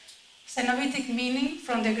 Cenobitic meaning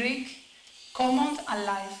from the Greek, common and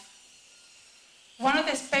life. One of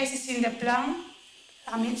the spaces in the plan,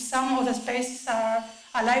 some of the spaces are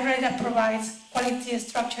a library that provides quality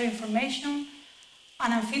structure information,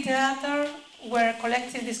 an amphitheater where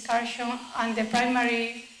collective discussion and the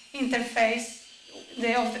primary interface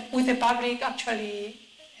with the public actually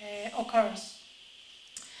occurs.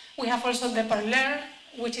 We have also the parlor,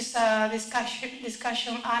 which is a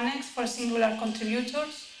discussion annex for singular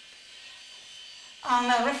contributors,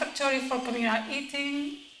 and a refectory for communal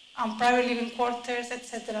eating, and private living quarters,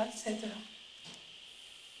 etc., etc.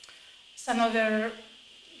 It's another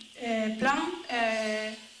plan,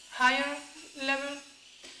 higher level.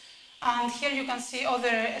 And here you can see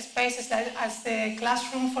other spaces like as the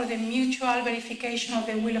classroom for the mutual verification of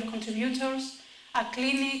the will of contributors, a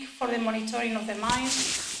clinic for the monitoring of the mind,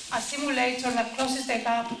 a simulator that closes the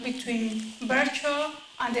gap between virtual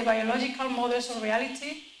and the biological models of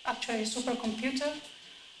reality, actually a supercomputer,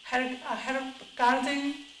 a herb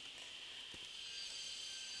garden.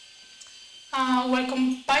 While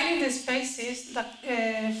compiling the spaces that,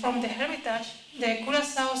 from the Hermitage, the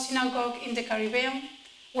Curaçao Synagogue in the Caribbean,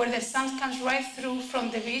 where the sun comes right through from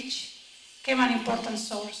the beach, came an important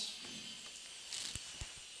source.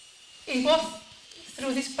 It was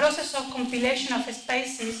through this process of compilation of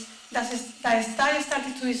spaces that style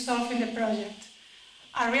started to dissolve in the project,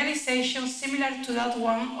 a realization similar to that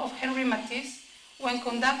one of Henri Matisse when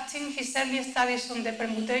conducting his early studies on the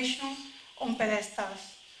permutation on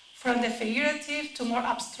pedestals, from the figurative to more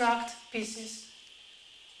abstract pieces.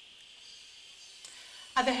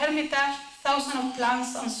 At the Hermitage, thousands of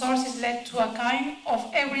plans and sources led to a kind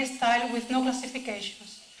of every style with no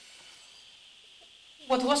classifications.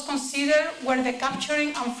 What was considered were the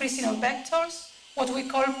capturing and freezing of vectors, what we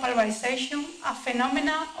call pulverization, a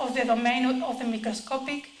phenomena of the domain of the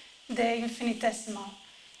microscopic, the infinitesimal.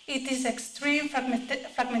 It is extreme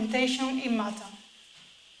fragmentation in matter.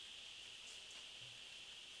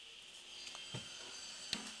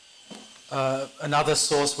 Another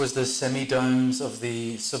source was the semi-domes of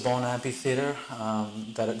the Sorbonne Amphitheatre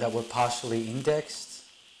that were partially indexed.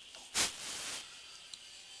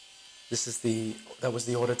 That was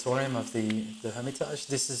the auditorium of the Hermitage.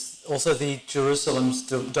 This is also the Jerusalem's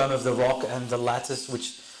Dome of the Rock and the lattice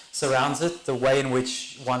which surrounds it, the way in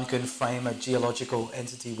which one can frame a geological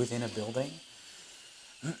entity within a building.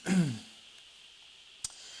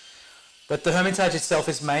 But the Hermitage itself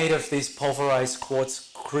is made of these pulverized quartz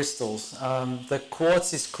crystals. The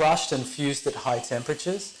quartz is crushed and fused at high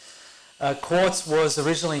temperatures. Quartz was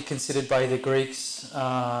originally considered by the Greeks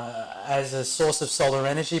as a source of solar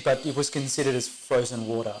energy, but it was considered as frozen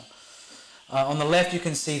water. On the left you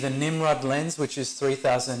can see the Nimrod lens, which is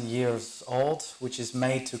 3,000 years old, which is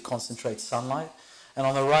made to concentrate sunlight. And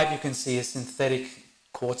on the right you can see a synthetic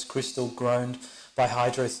quartz crystal grown by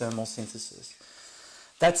hydrothermal synthesis.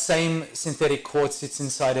 That same synthetic quartz sits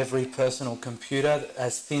inside every personal computer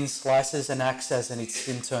as thin slices and acts as its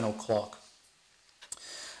internal clock.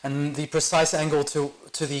 And the precise angle to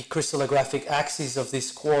the crystallographic axis of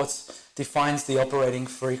this quartz defines the operating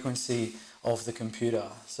frequency of the computer.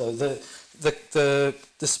 So the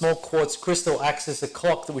small quartz crystal acts as a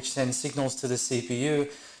clock which sends signals to the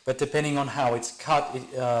CPU, but depending on how it's cut,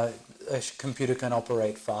 a computer can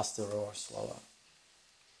operate faster or slower.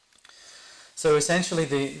 So essentially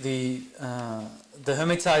the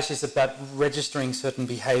Hermitage is about registering certain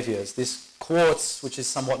behaviors. This quartz, which is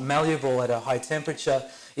somewhat malleable at a high temperature,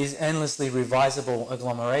 is endlessly revisable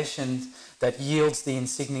agglomeration that yields the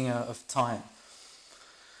insignia of time.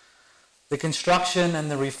 The construction and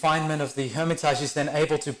the refinement of the Hermitage is then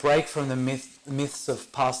able to break from the myths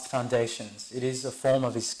of past foundations. It is a form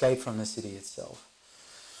of escape from the city itself.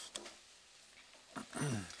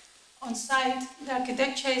 On site, the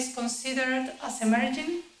architecture is considered as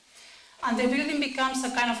emerging, and the building becomes a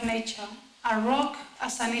kind of nature, a rock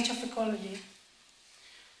as a niche of ecology.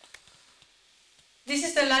 This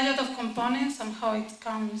is the layout of components and how it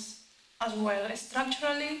comes as well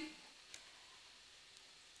structurally.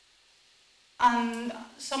 And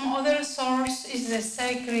some other source is the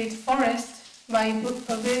Sacred Forest by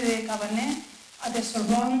Paul de Cabanet at the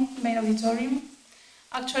Sorbonne main auditorium.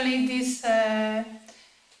 Actually, this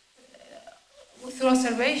through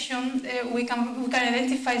observation, we can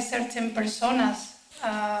identify certain personas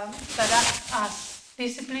that act as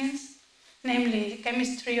disciplines, namely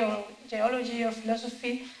chemistry or geology or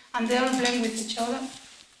philosophy, and they all blend with each other.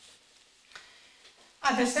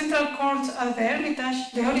 At the central court of the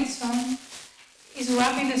Hermitage, the horizon is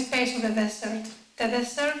wrapping the space of the desert. The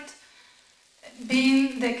desert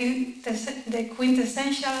being the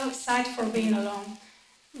quintessential site for being alone.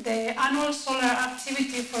 The annual solar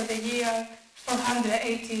activity for the year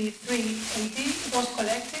 483 AD was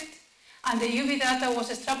collected, and the UV data was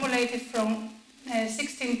extrapolated from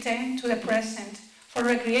 1610 to the present for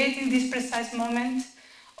recreating this precise moment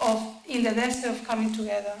in the desert of coming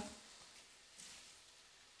together.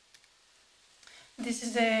 This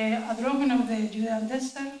is a drawing of the Judean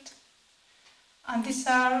desert, and these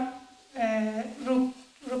are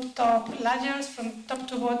rooftop layers. From top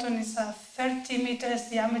to bottom is a 30 meters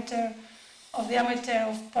diameter of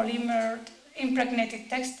polymer impregnated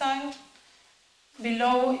textile.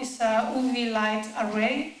 Below is a UV light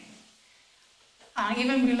array, and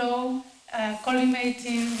even below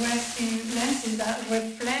collimating resin lenses that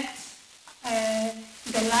reflect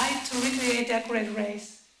the light to recreate the accurate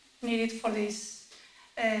rays needed for this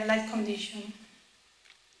light condition.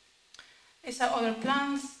 These are other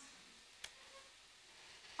plans.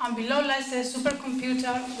 And below lies the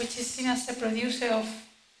supercomputer, which is seen as a producer of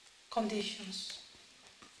conditions.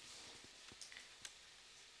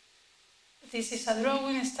 This is a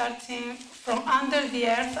drawing starting from under the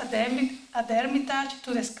earth at the Hermitage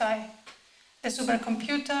to the sky. The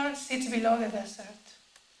supercomputer sits below the desert.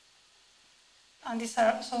 And these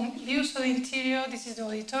are some views of the interior. This is the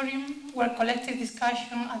auditorium, where collective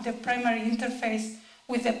discussion at the primary interface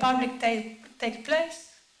with the public take place.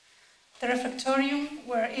 The refectorium,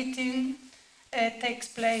 where eating takes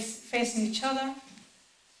place facing each other.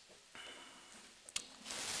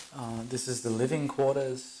 This is the living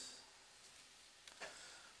quarters.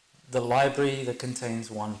 The library that contains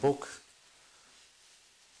one book.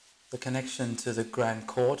 The connection to the Grand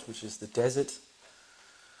Court, which is the desert.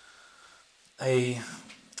 A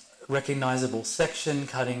recognizable section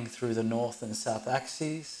cutting through the north and south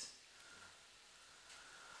axes.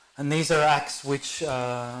 And these are acts which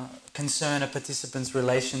concern a participant's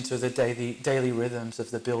relation to the daily rhythms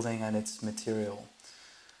of the building and its material.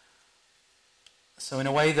 So in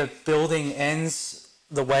a way, the building ends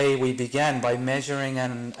the way we began, by measuring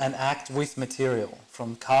an act with material,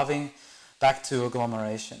 from carving back to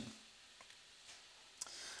agglomeration.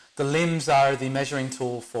 The limbs are the measuring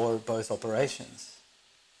tool for both operations.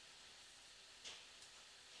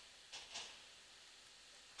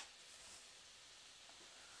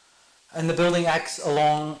 And the building acts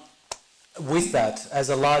along with that as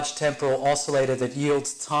a large temporal oscillator that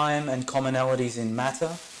yields time and commonalities in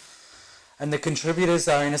matter. And the contributors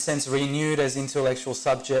are in a sense renewed as intellectual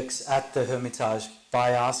subjects at the Hermitage by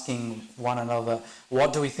asking one another,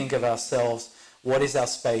 what do we think of ourselves, what is our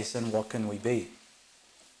space, and what can we be?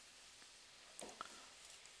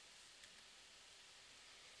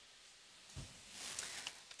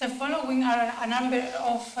 The following are a number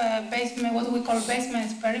of what we call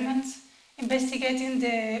basement experiments, investigating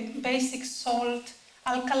the basic salt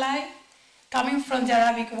alkali coming from the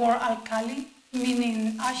Arabic word alkali,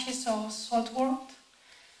 meaning ashes or salt wort.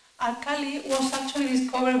 Alkali was actually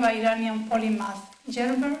discovered by Iranian polymath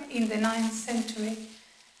Gerber in the 9th century.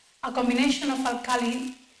 A combination of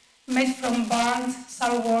alkali made from burnt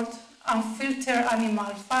saltwort and filtered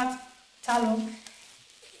animal fat, tallow,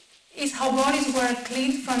 is how bodies were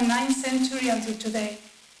cleaned from 9th century until today.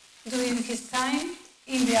 During his time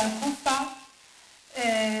in the Al-Kufa,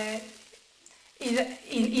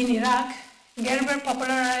 in Iraq, Gerber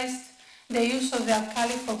popularized the use of the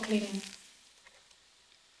alkali for cleaning.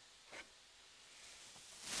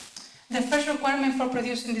 The first requirement for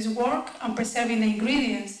producing this work and preserving the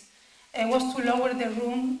ingredients was to lower the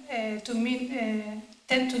room to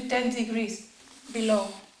 10 to 10 degrees below.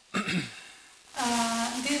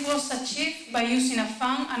 This was achieved by using a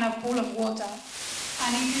fan and a pool of water,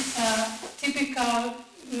 and it is a typical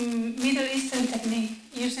Middle Eastern technique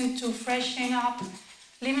used to freshen up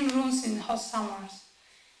living rooms in hot summers.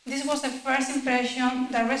 This was the first impression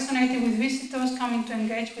that resonated with visitors coming to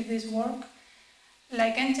engage with this work,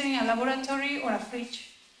 like entering a laboratory or a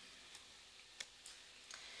fridge.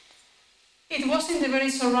 It was in the very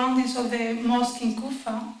surroundings of the mosque in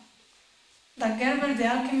Kufa that Gerber the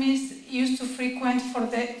alchemist used to frequent for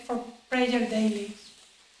prayer daily.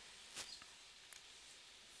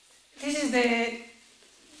 This is the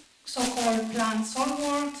so-called plant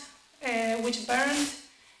solvent, which burned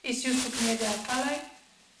is used to create the alkali.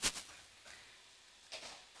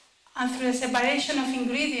 And through the separation of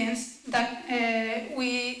ingredients that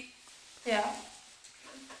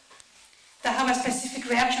that have a specific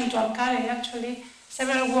reaction to alkali, actually,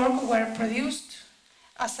 several works were produced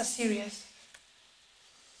as a series.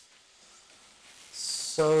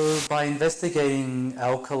 So by investigating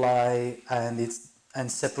alkali and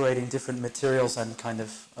separating different materials and kind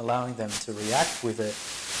of allowing them to react with it,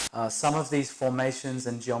 some of these formations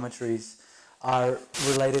and geometries are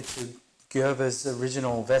related to Gerber's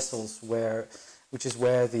original vessels, which is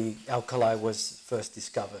where the alkali was first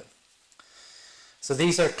discovered. So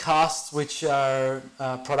these are casts which are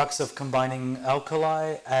products of combining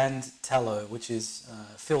alkali and tallow, which is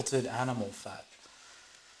filtered animal fat.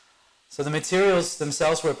 So the materials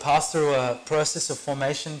themselves were passed through a process of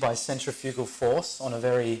formation by centrifugal force on a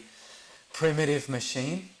very primitive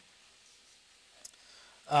machine,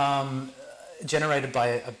 generated by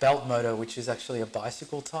a belt motor, which is actually a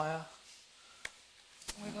bicycle tire.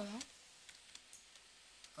 Can we go down?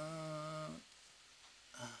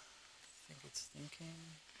 I think it's thinking.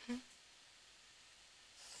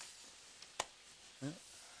 Yeah.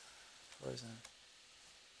 Frozen.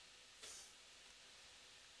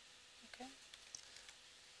 Okay.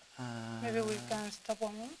 Maybe we can stop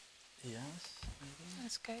one more. Yes, maybe.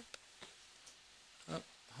 Escape. Oh,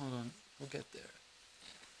 hold on. We'll get there.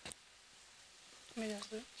 Let me just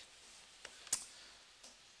do it.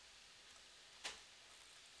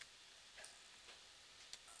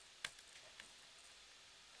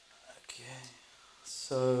 Okay.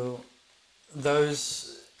 So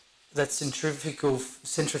that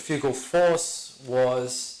centrifugal force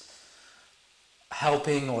was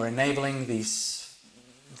helping or enabling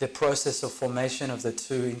the process of formation of the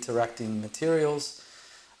two interacting materials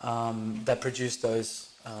that produced those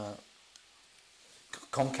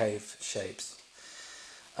concave shapes.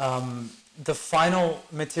 The final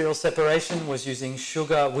material separation was using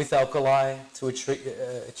sugar with alkali to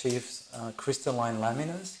achieve crystalline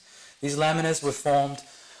laminas. These laminas were formed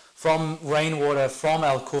from rainwater from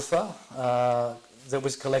Al Kufa that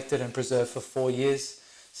was collected and preserved for 4 years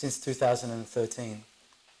since 2013.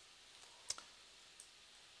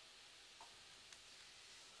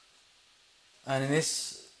 And in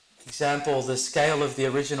this example, the scale of the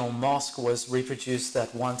original mosque was reproduced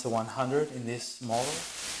at 1 to 100 in this model.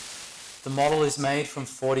 The model is made from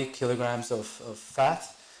 40 kilograms of fat.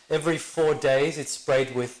 Every 4 days it's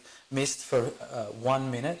sprayed with mist for 1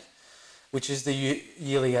 minute, which is the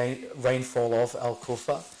yearly rainfall of Al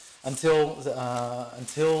Kufa, until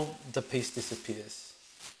the piece disappears.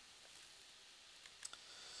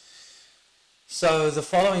 So the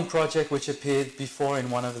following project, which appeared before in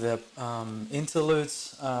one of the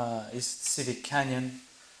interludes, is Civic Canyon.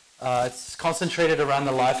 It's concentrated around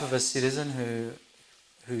the life of a citizen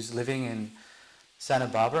who's living in Santa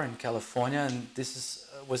Barbara in California, and this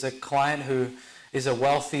was a client who is a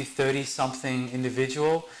wealthy 30-something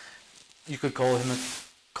individual. You could call him a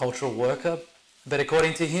cultural worker, but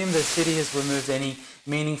according to him, the city has removed any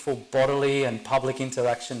meaningful bodily and public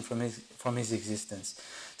interaction from his existence,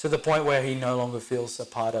 to the point where he no longer feels a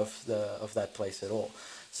part of that place at all.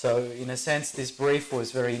 So in a sense, this brief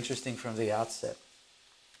was very interesting from the outset.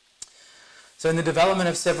 So in the development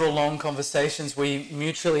of several long conversations, we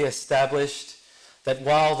mutually established that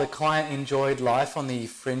while the client enjoyed life on the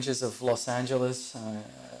fringes of Los Angeles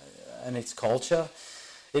and its culture,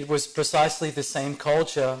 it was precisely the same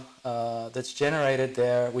culture that's generated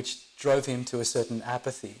there which drove him to a certain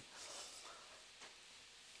apathy.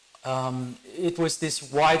 It was this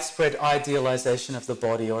widespread idealization of the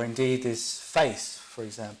body, or indeed this face, for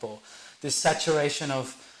example, this saturation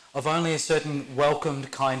of only a certain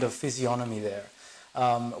welcomed kind of physiognomy there,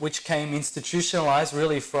 which came institutionalized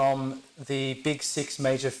really from the big 6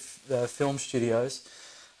 major film studios,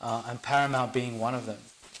 and Paramount being one of them.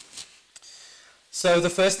 So the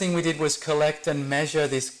first thing we did was collect and measure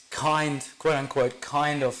this kind, quote-unquote,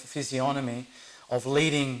 kind of physiognomy of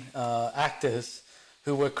leading actors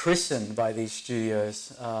who were christened by these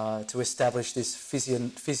studios to establish these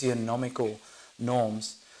physiognomical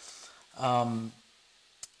norms.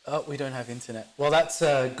 Oh, we don't have internet. Well, that's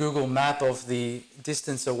a Google map of the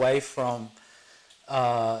distance away from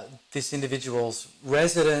this individual's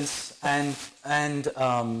residence and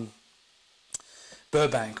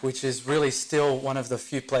Burbank, which is really still one of the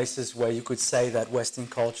few places where you could say that Western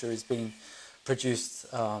culture is being produced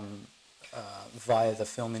via the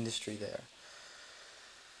film industry there.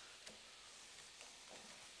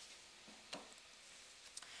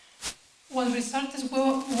 What resulted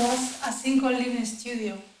was a single living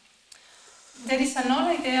studio There is an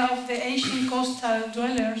old idea of the ancient coastal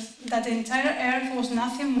dwellers that the entire earth was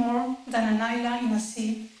nothing more than an island in a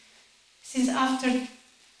sea, since after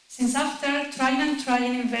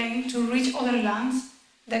trying in vain to reach other lands,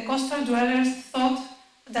 the coastal dwellers thought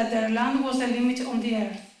that their land was the limit on the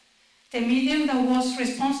earth. The medium that was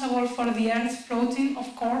responsible for the earth's floating,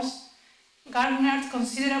 of course, garnered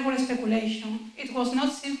considerable speculation. It was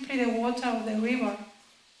not simply the water of the river.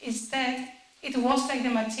 Instead, it was like the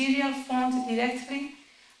material found directly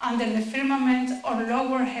under the firmament or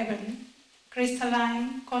lower heaven,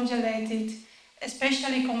 crystalline, congelated,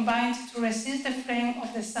 especially combined to resist the flame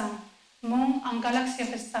of the sun, moon, and galaxy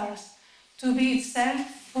of stars, to be itself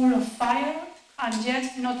full of fire and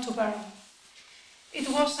yet not to burn. It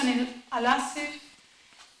was an elusive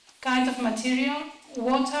kind of material,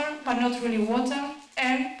 water but not really water,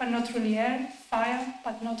 air but not really air, fire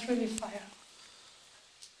but not really fire.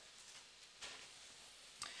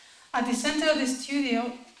 At the center of the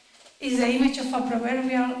studio is the image of a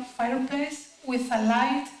proverbial fireplace with a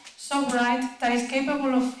light so bright that it's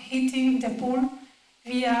capable of heating the pool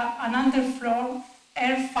via an underfloor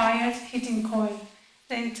air-fired heating coil.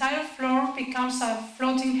 The entire floor becomes a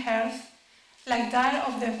floating hearth like that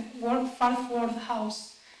of the Farnsworth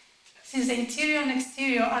house. Since the interior and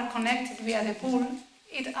exterior are connected via the pool,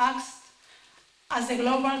 it acts as the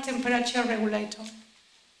global temperature regulator.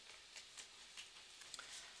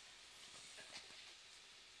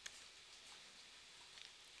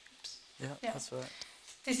 Yeah, that's right.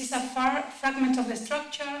 This is a fragment of the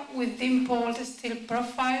structure with dimpled steel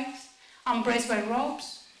profiles and braced by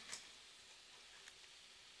ropes.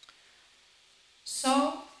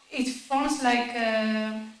 So it forms like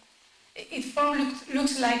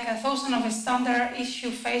looks like 1,000 of standard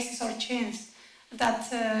issue faces or chins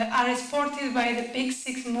that are exported by the Big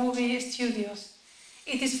Six movie studios.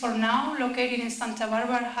 It is for now located in Santa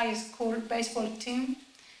Barbara High School baseball team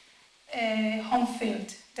home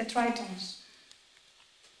field, the Tritons.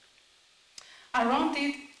 Around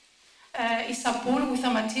it is a pool with a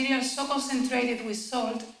material so concentrated with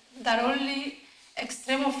salt that only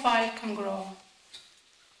extremophile can grow.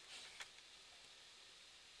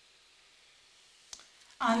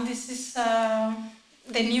 And this is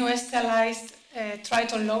the new stylized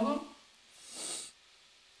Triton logo.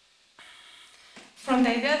 From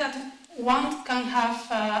the idea that one can have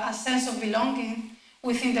a sense of belonging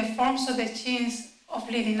within the forms of the chins of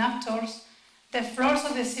leading actors, the floors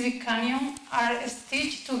of the Civic Canyon are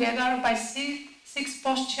stitched together by six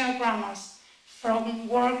posture grammars from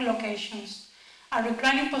work locations. A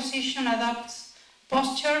reclining position adapts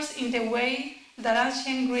postures in the way that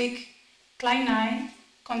ancient Greek kleinae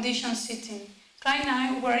conditioned sitting.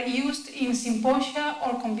 Kleinae were used in symposia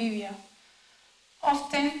or convivia.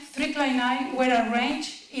 Often, 3 kleinae were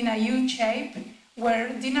arranged in a U shape where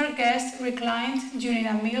dinner guests reclined during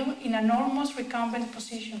a meal in an almost recumbent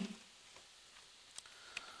position.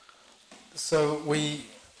 So we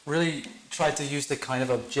really tried to use the kind of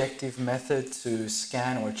objective method to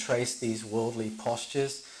scan or trace these worldly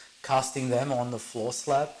postures, casting them on the floor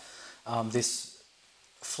slab. This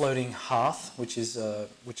floating hearth, which is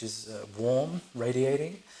warm,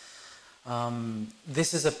 radiating.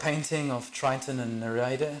 This is a painting of Triton and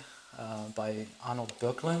Nereide by Arnold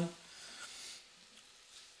Böcklin.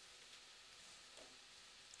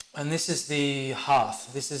 And this is the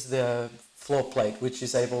hearth. This is the floor plate, which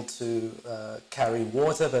is able to carry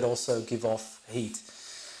water but also give off heat.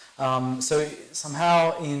 So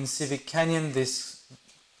somehow in Civic Canyon,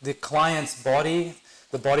 the client's body,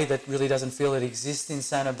 the body that really doesn't feel it exists in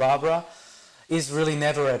Santa Barbara, is really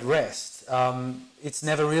never at rest. It's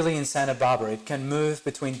never really in Santa Barbara. It can move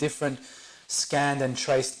between different scanned and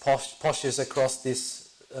traced postures across this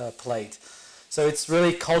plate. So it's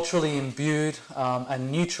really culturally imbued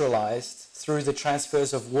and neutralized through the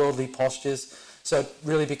transfers of worldly postures, so it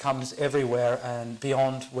really becomes everywhere and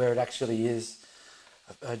beyond where it actually is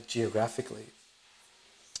geographically.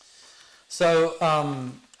 So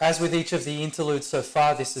as with each of the interludes so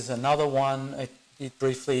far, this is another one. It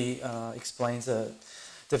briefly explains a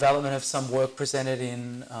development of some work presented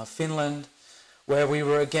in Finland, where we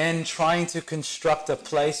were again trying to construct a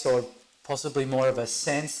place or possibly more of a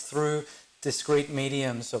sense through discrete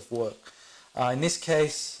mediums of work. In this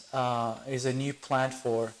case, is a new plant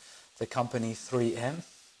for the company 3M.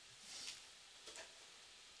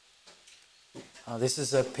 This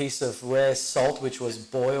is a piece of rare salt which was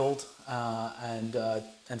boiled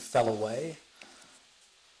and fell away.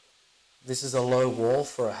 This is a low wall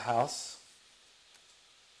for a house.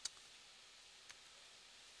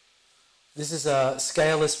 This is a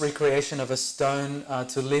scaleless recreation of a stone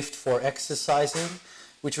to lift for exercising,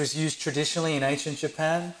 which was used traditionally in ancient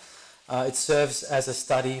Japan. It serves as a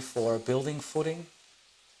study for building footing.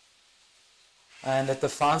 And at the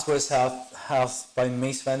Farnsworth house by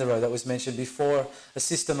Mies van der Rohe that was mentioned before, a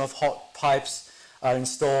system of hot pipes are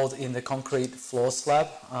installed in the concrete floor slab,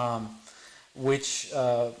 which,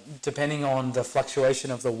 depending on the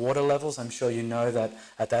fluctuation of the water levels, I'm sure you know that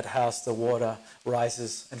at that house the water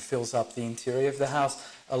rises and fills up the interior of the house.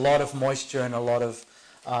 A lot of moisture and a lot of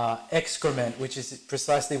excrement, which is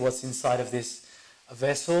precisely what's inside of this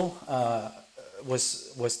vessel,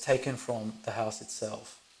 was taken from the house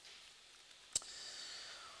itself.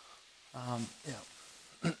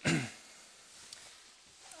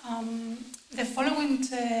 The following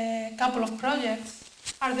couple of projects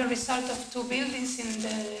are the result of two buildings in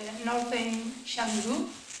the northern Shandong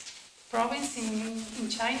province in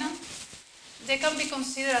China. They can be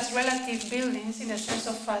considered as relative buildings in the sense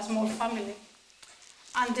of a small family,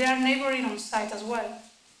 and they are neighboring on site as well.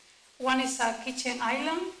 One is a kitchen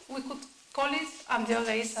island, we could call it, and the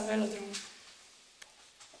other is a velodrome.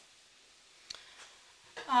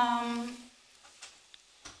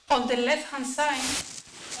 On the left-hand side,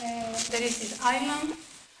 there is this island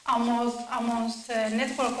amongst a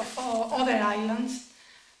network of other islands,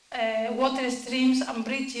 water streams and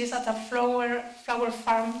bridges at a flower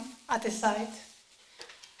farm at the site.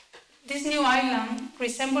 This new island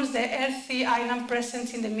resembles the earthy island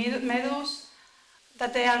present in the meadows,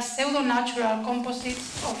 that they are pseudo-natural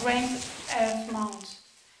composites of ranked earth mounds.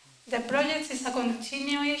 The project is a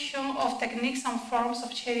continuation of techniques and forms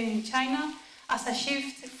of shading in China as a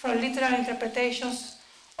shift from literal interpretations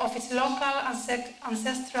of its local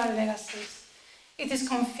ancestral legacies. It is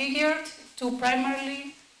configured to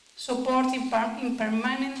primarily support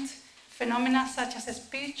impermanent phenomena such as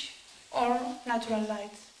speech or natural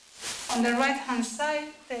light. On the right-hand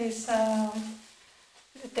side, there is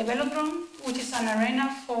the velodrome, which is an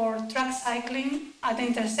arena for track cycling at the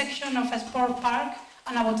intersection of a sport park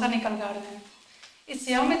and a botanical garden. Its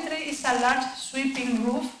geometry is a large sweeping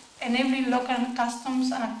roof, enabling local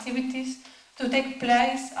customs and activities to take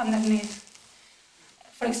place underneath.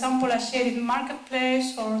 For example, a shaded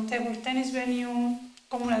marketplace or table tennis venue,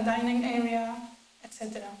 communal dining area,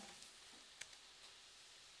 etc.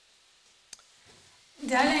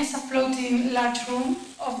 The island is a floating large room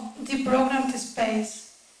of deprogrammed space.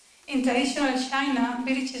 In traditional China,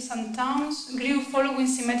 villages and towns grew following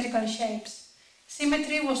symmetrical shapes.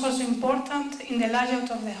 Symmetry was also important in the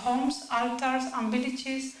layout of the homes, altars, and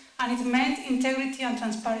villages, and it meant integrity and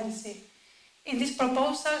transparency. In this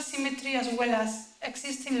proposal, symmetry as well as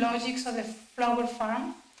existing logics of the flower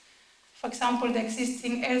farm, for example, the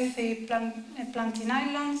existing earthy planting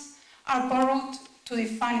islands, are borrowed to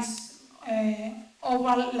define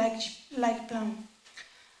oval-like plan.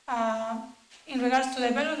 In regards to the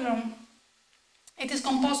velodrome, it is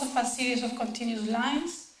composed of a series of continuous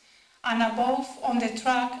lines, and above on the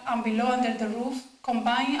track and below under the roof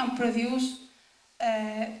combine and produce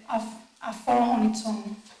a form on its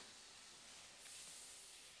own.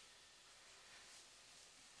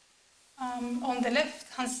 On the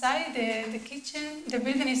left-hand side, the kitchen, the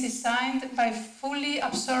building is designed by fully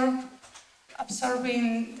absorbing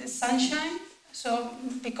the sunshine, so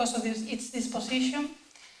because of its disposition,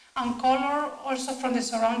 and color also from the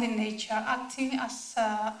surrounding nature, acting as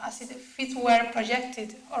if it were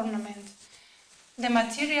projected ornament. The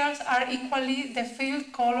materials are equally the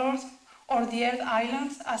field colors or the earth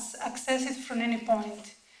islands as accessed from any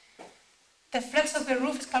point. The flex of the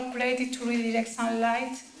roof is calculated to redirect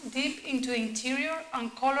sunlight deep into the interior,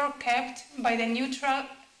 and color kept by the neutral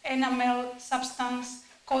enamel substance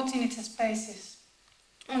coating its spaces.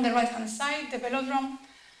 On the right-hand side, the velodrome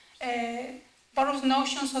borrows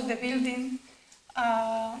notions of the building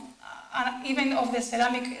and even of the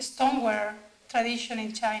ceramic stoneware tradition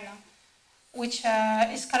in China, which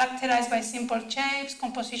is characterized by simple shapes,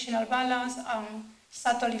 compositional balance, and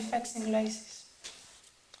subtle effects in glazes.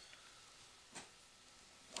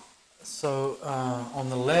 So on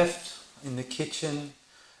the left, in the kitchen,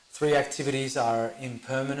 3 activities are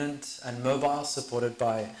impermanent and mobile, supported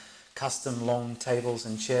by custom long tables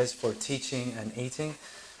and chairs for teaching and eating.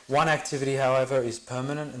 One activity, however, is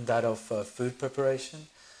permanent, and that of food preparation.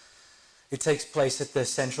 It takes place at the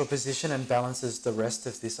central position and balances the rest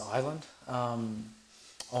of this island.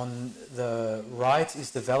 On the right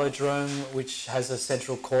is the velodrome, which has a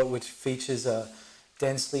central court which features a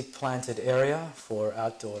densely planted area for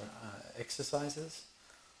outdoor exercises.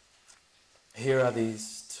 Here are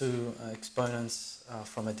these 2 exponents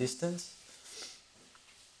from a distance.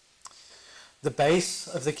 The base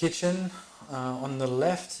of the kitchen on the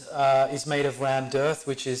left is made of rammed earth,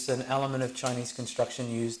 which is an element of Chinese construction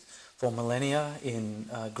used for millennia in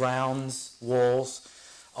grounds, walls,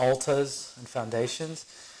 altars and foundations.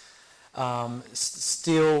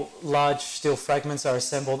 Large steel fragments are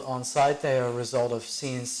assembled on site. They are a result of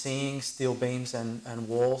CNCing steel beams and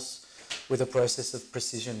walls with a process of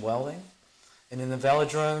precision welding. And in the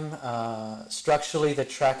velodrome, structurally the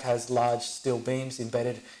track has large steel beams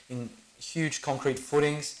embedded in huge concrete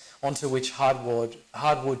footings onto which hardwood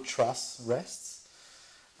truss rests.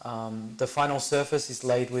 The final surface is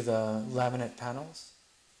laid with laminate panels.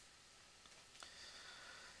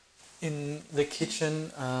 In the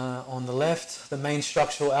kitchen on the left, the main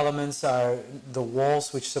structural elements are the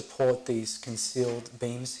walls which support these concealed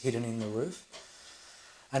beams hidden in the roof.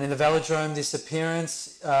 And in the velodrome, this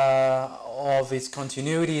appearance of its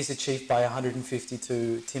continuity is achieved by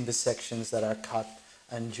 152 timber sections that are cut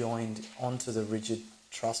and joined onto the rigid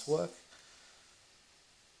truss work.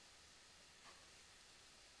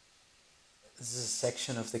 This is a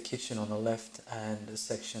section of the kitchen on the left and a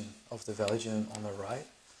section of the velodrome on the right.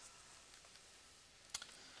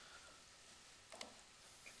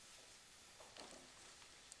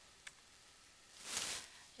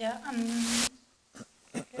 Yeah,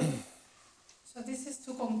 okay. So this is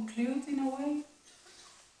to conclude, in a way,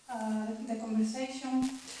 the conversation.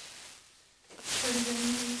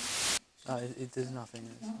 There's nothing.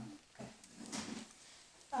 No? Okay.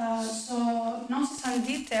 So Gnosis and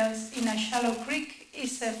Details in a Shallow Creek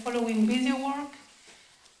is a following video work.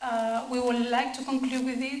 We would like to conclude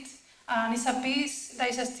with it, and it's a piece that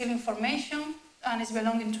is still information and is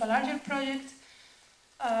belonging to a larger project.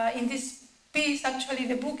 In this piece, actually,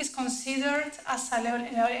 the book is considered as an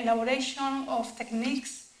elaboration of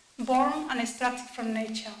techniques born and extracted from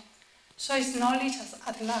nature. So it's knowledge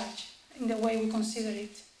at large, in the way we consider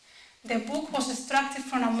it. The book was extracted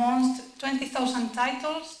from amongst 20,000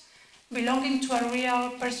 titles belonging to a real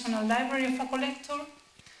personal library of a collector,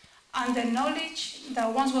 and the knowledge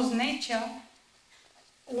that once was nature,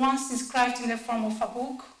 once inscribed in the form of a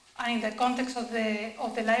book, and in the context of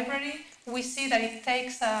the library, we see that it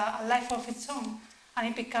takes a life of its own, and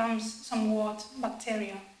it becomes somewhat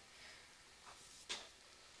bacterial.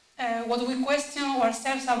 What we question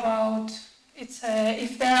ourselves about is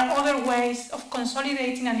if there are other ways of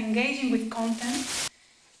consolidating and engaging with content,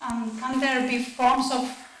 and can there be forms of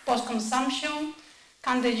post-consumption?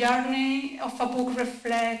 Can the journey of a book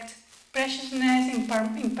reflect preciousness,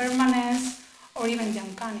 impermanence, or even the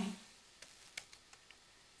uncanny?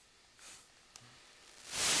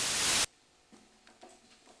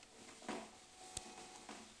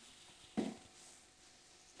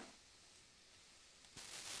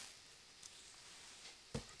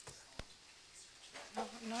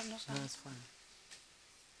 No sound. No, it's fine.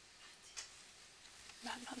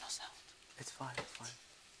 No sound. It's fine, it's fine.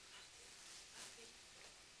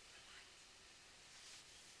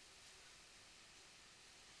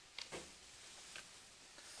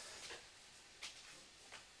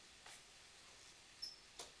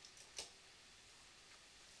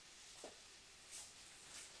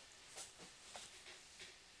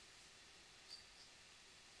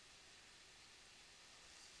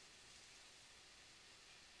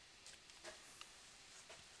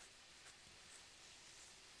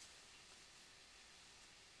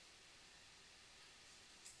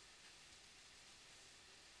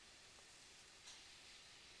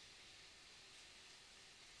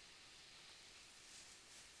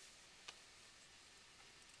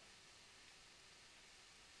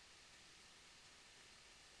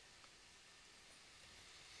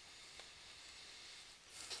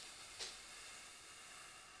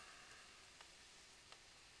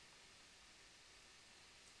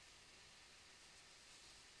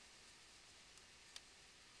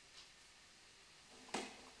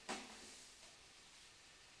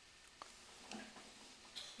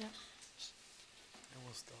 Yeah. It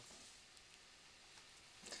will stop.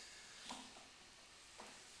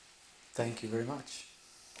 Thank you very much.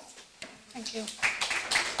 Thank you.